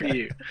 Good for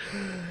you.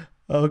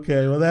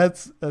 Okay, well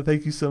that's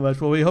thank you so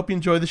much. Well, we hope you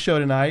enjoy the show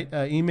tonight.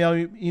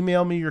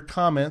 Email me your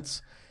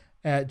comments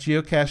at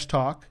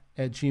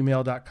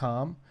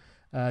geocachetalk@gmail.com.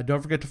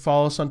 Don't forget to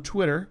follow us on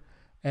Twitter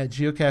at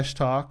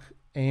geocachetalk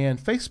and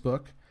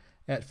Facebook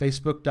at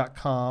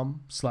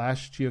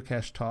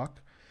facebook.com/geocachetalk.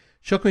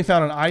 Show can be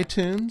found on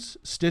iTunes,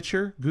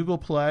 Stitcher, Google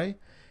Play,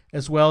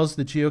 as well as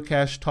the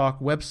Geocache Talk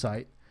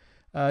website.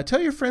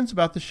 Tell your friends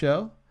about the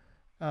show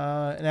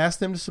and ask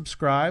them to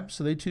subscribe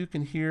so they too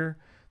can hear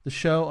the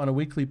show on a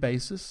weekly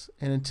basis.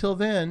 And until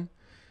then,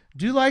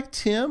 do like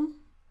Tim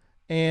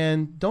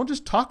and don't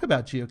just talk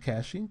about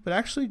geocaching, but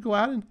actually go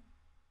out and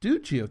do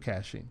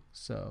geocaching.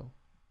 So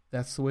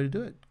that's the way to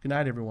do it. Good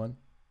night, everyone.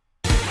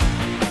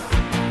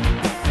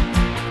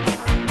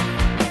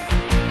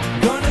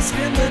 Gonna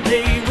spend the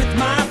day with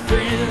my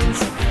friends.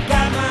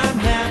 Got my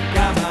map,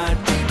 got my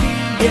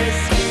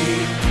GPS.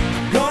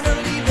 Gonna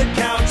leave the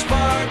couch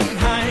far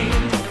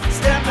behind.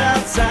 Step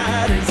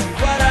outside and see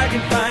what I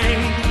can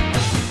find.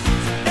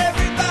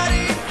 Everybody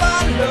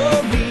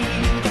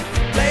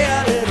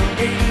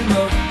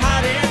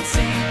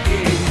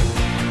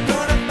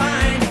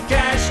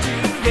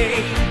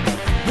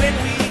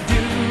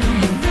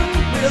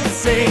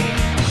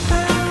way.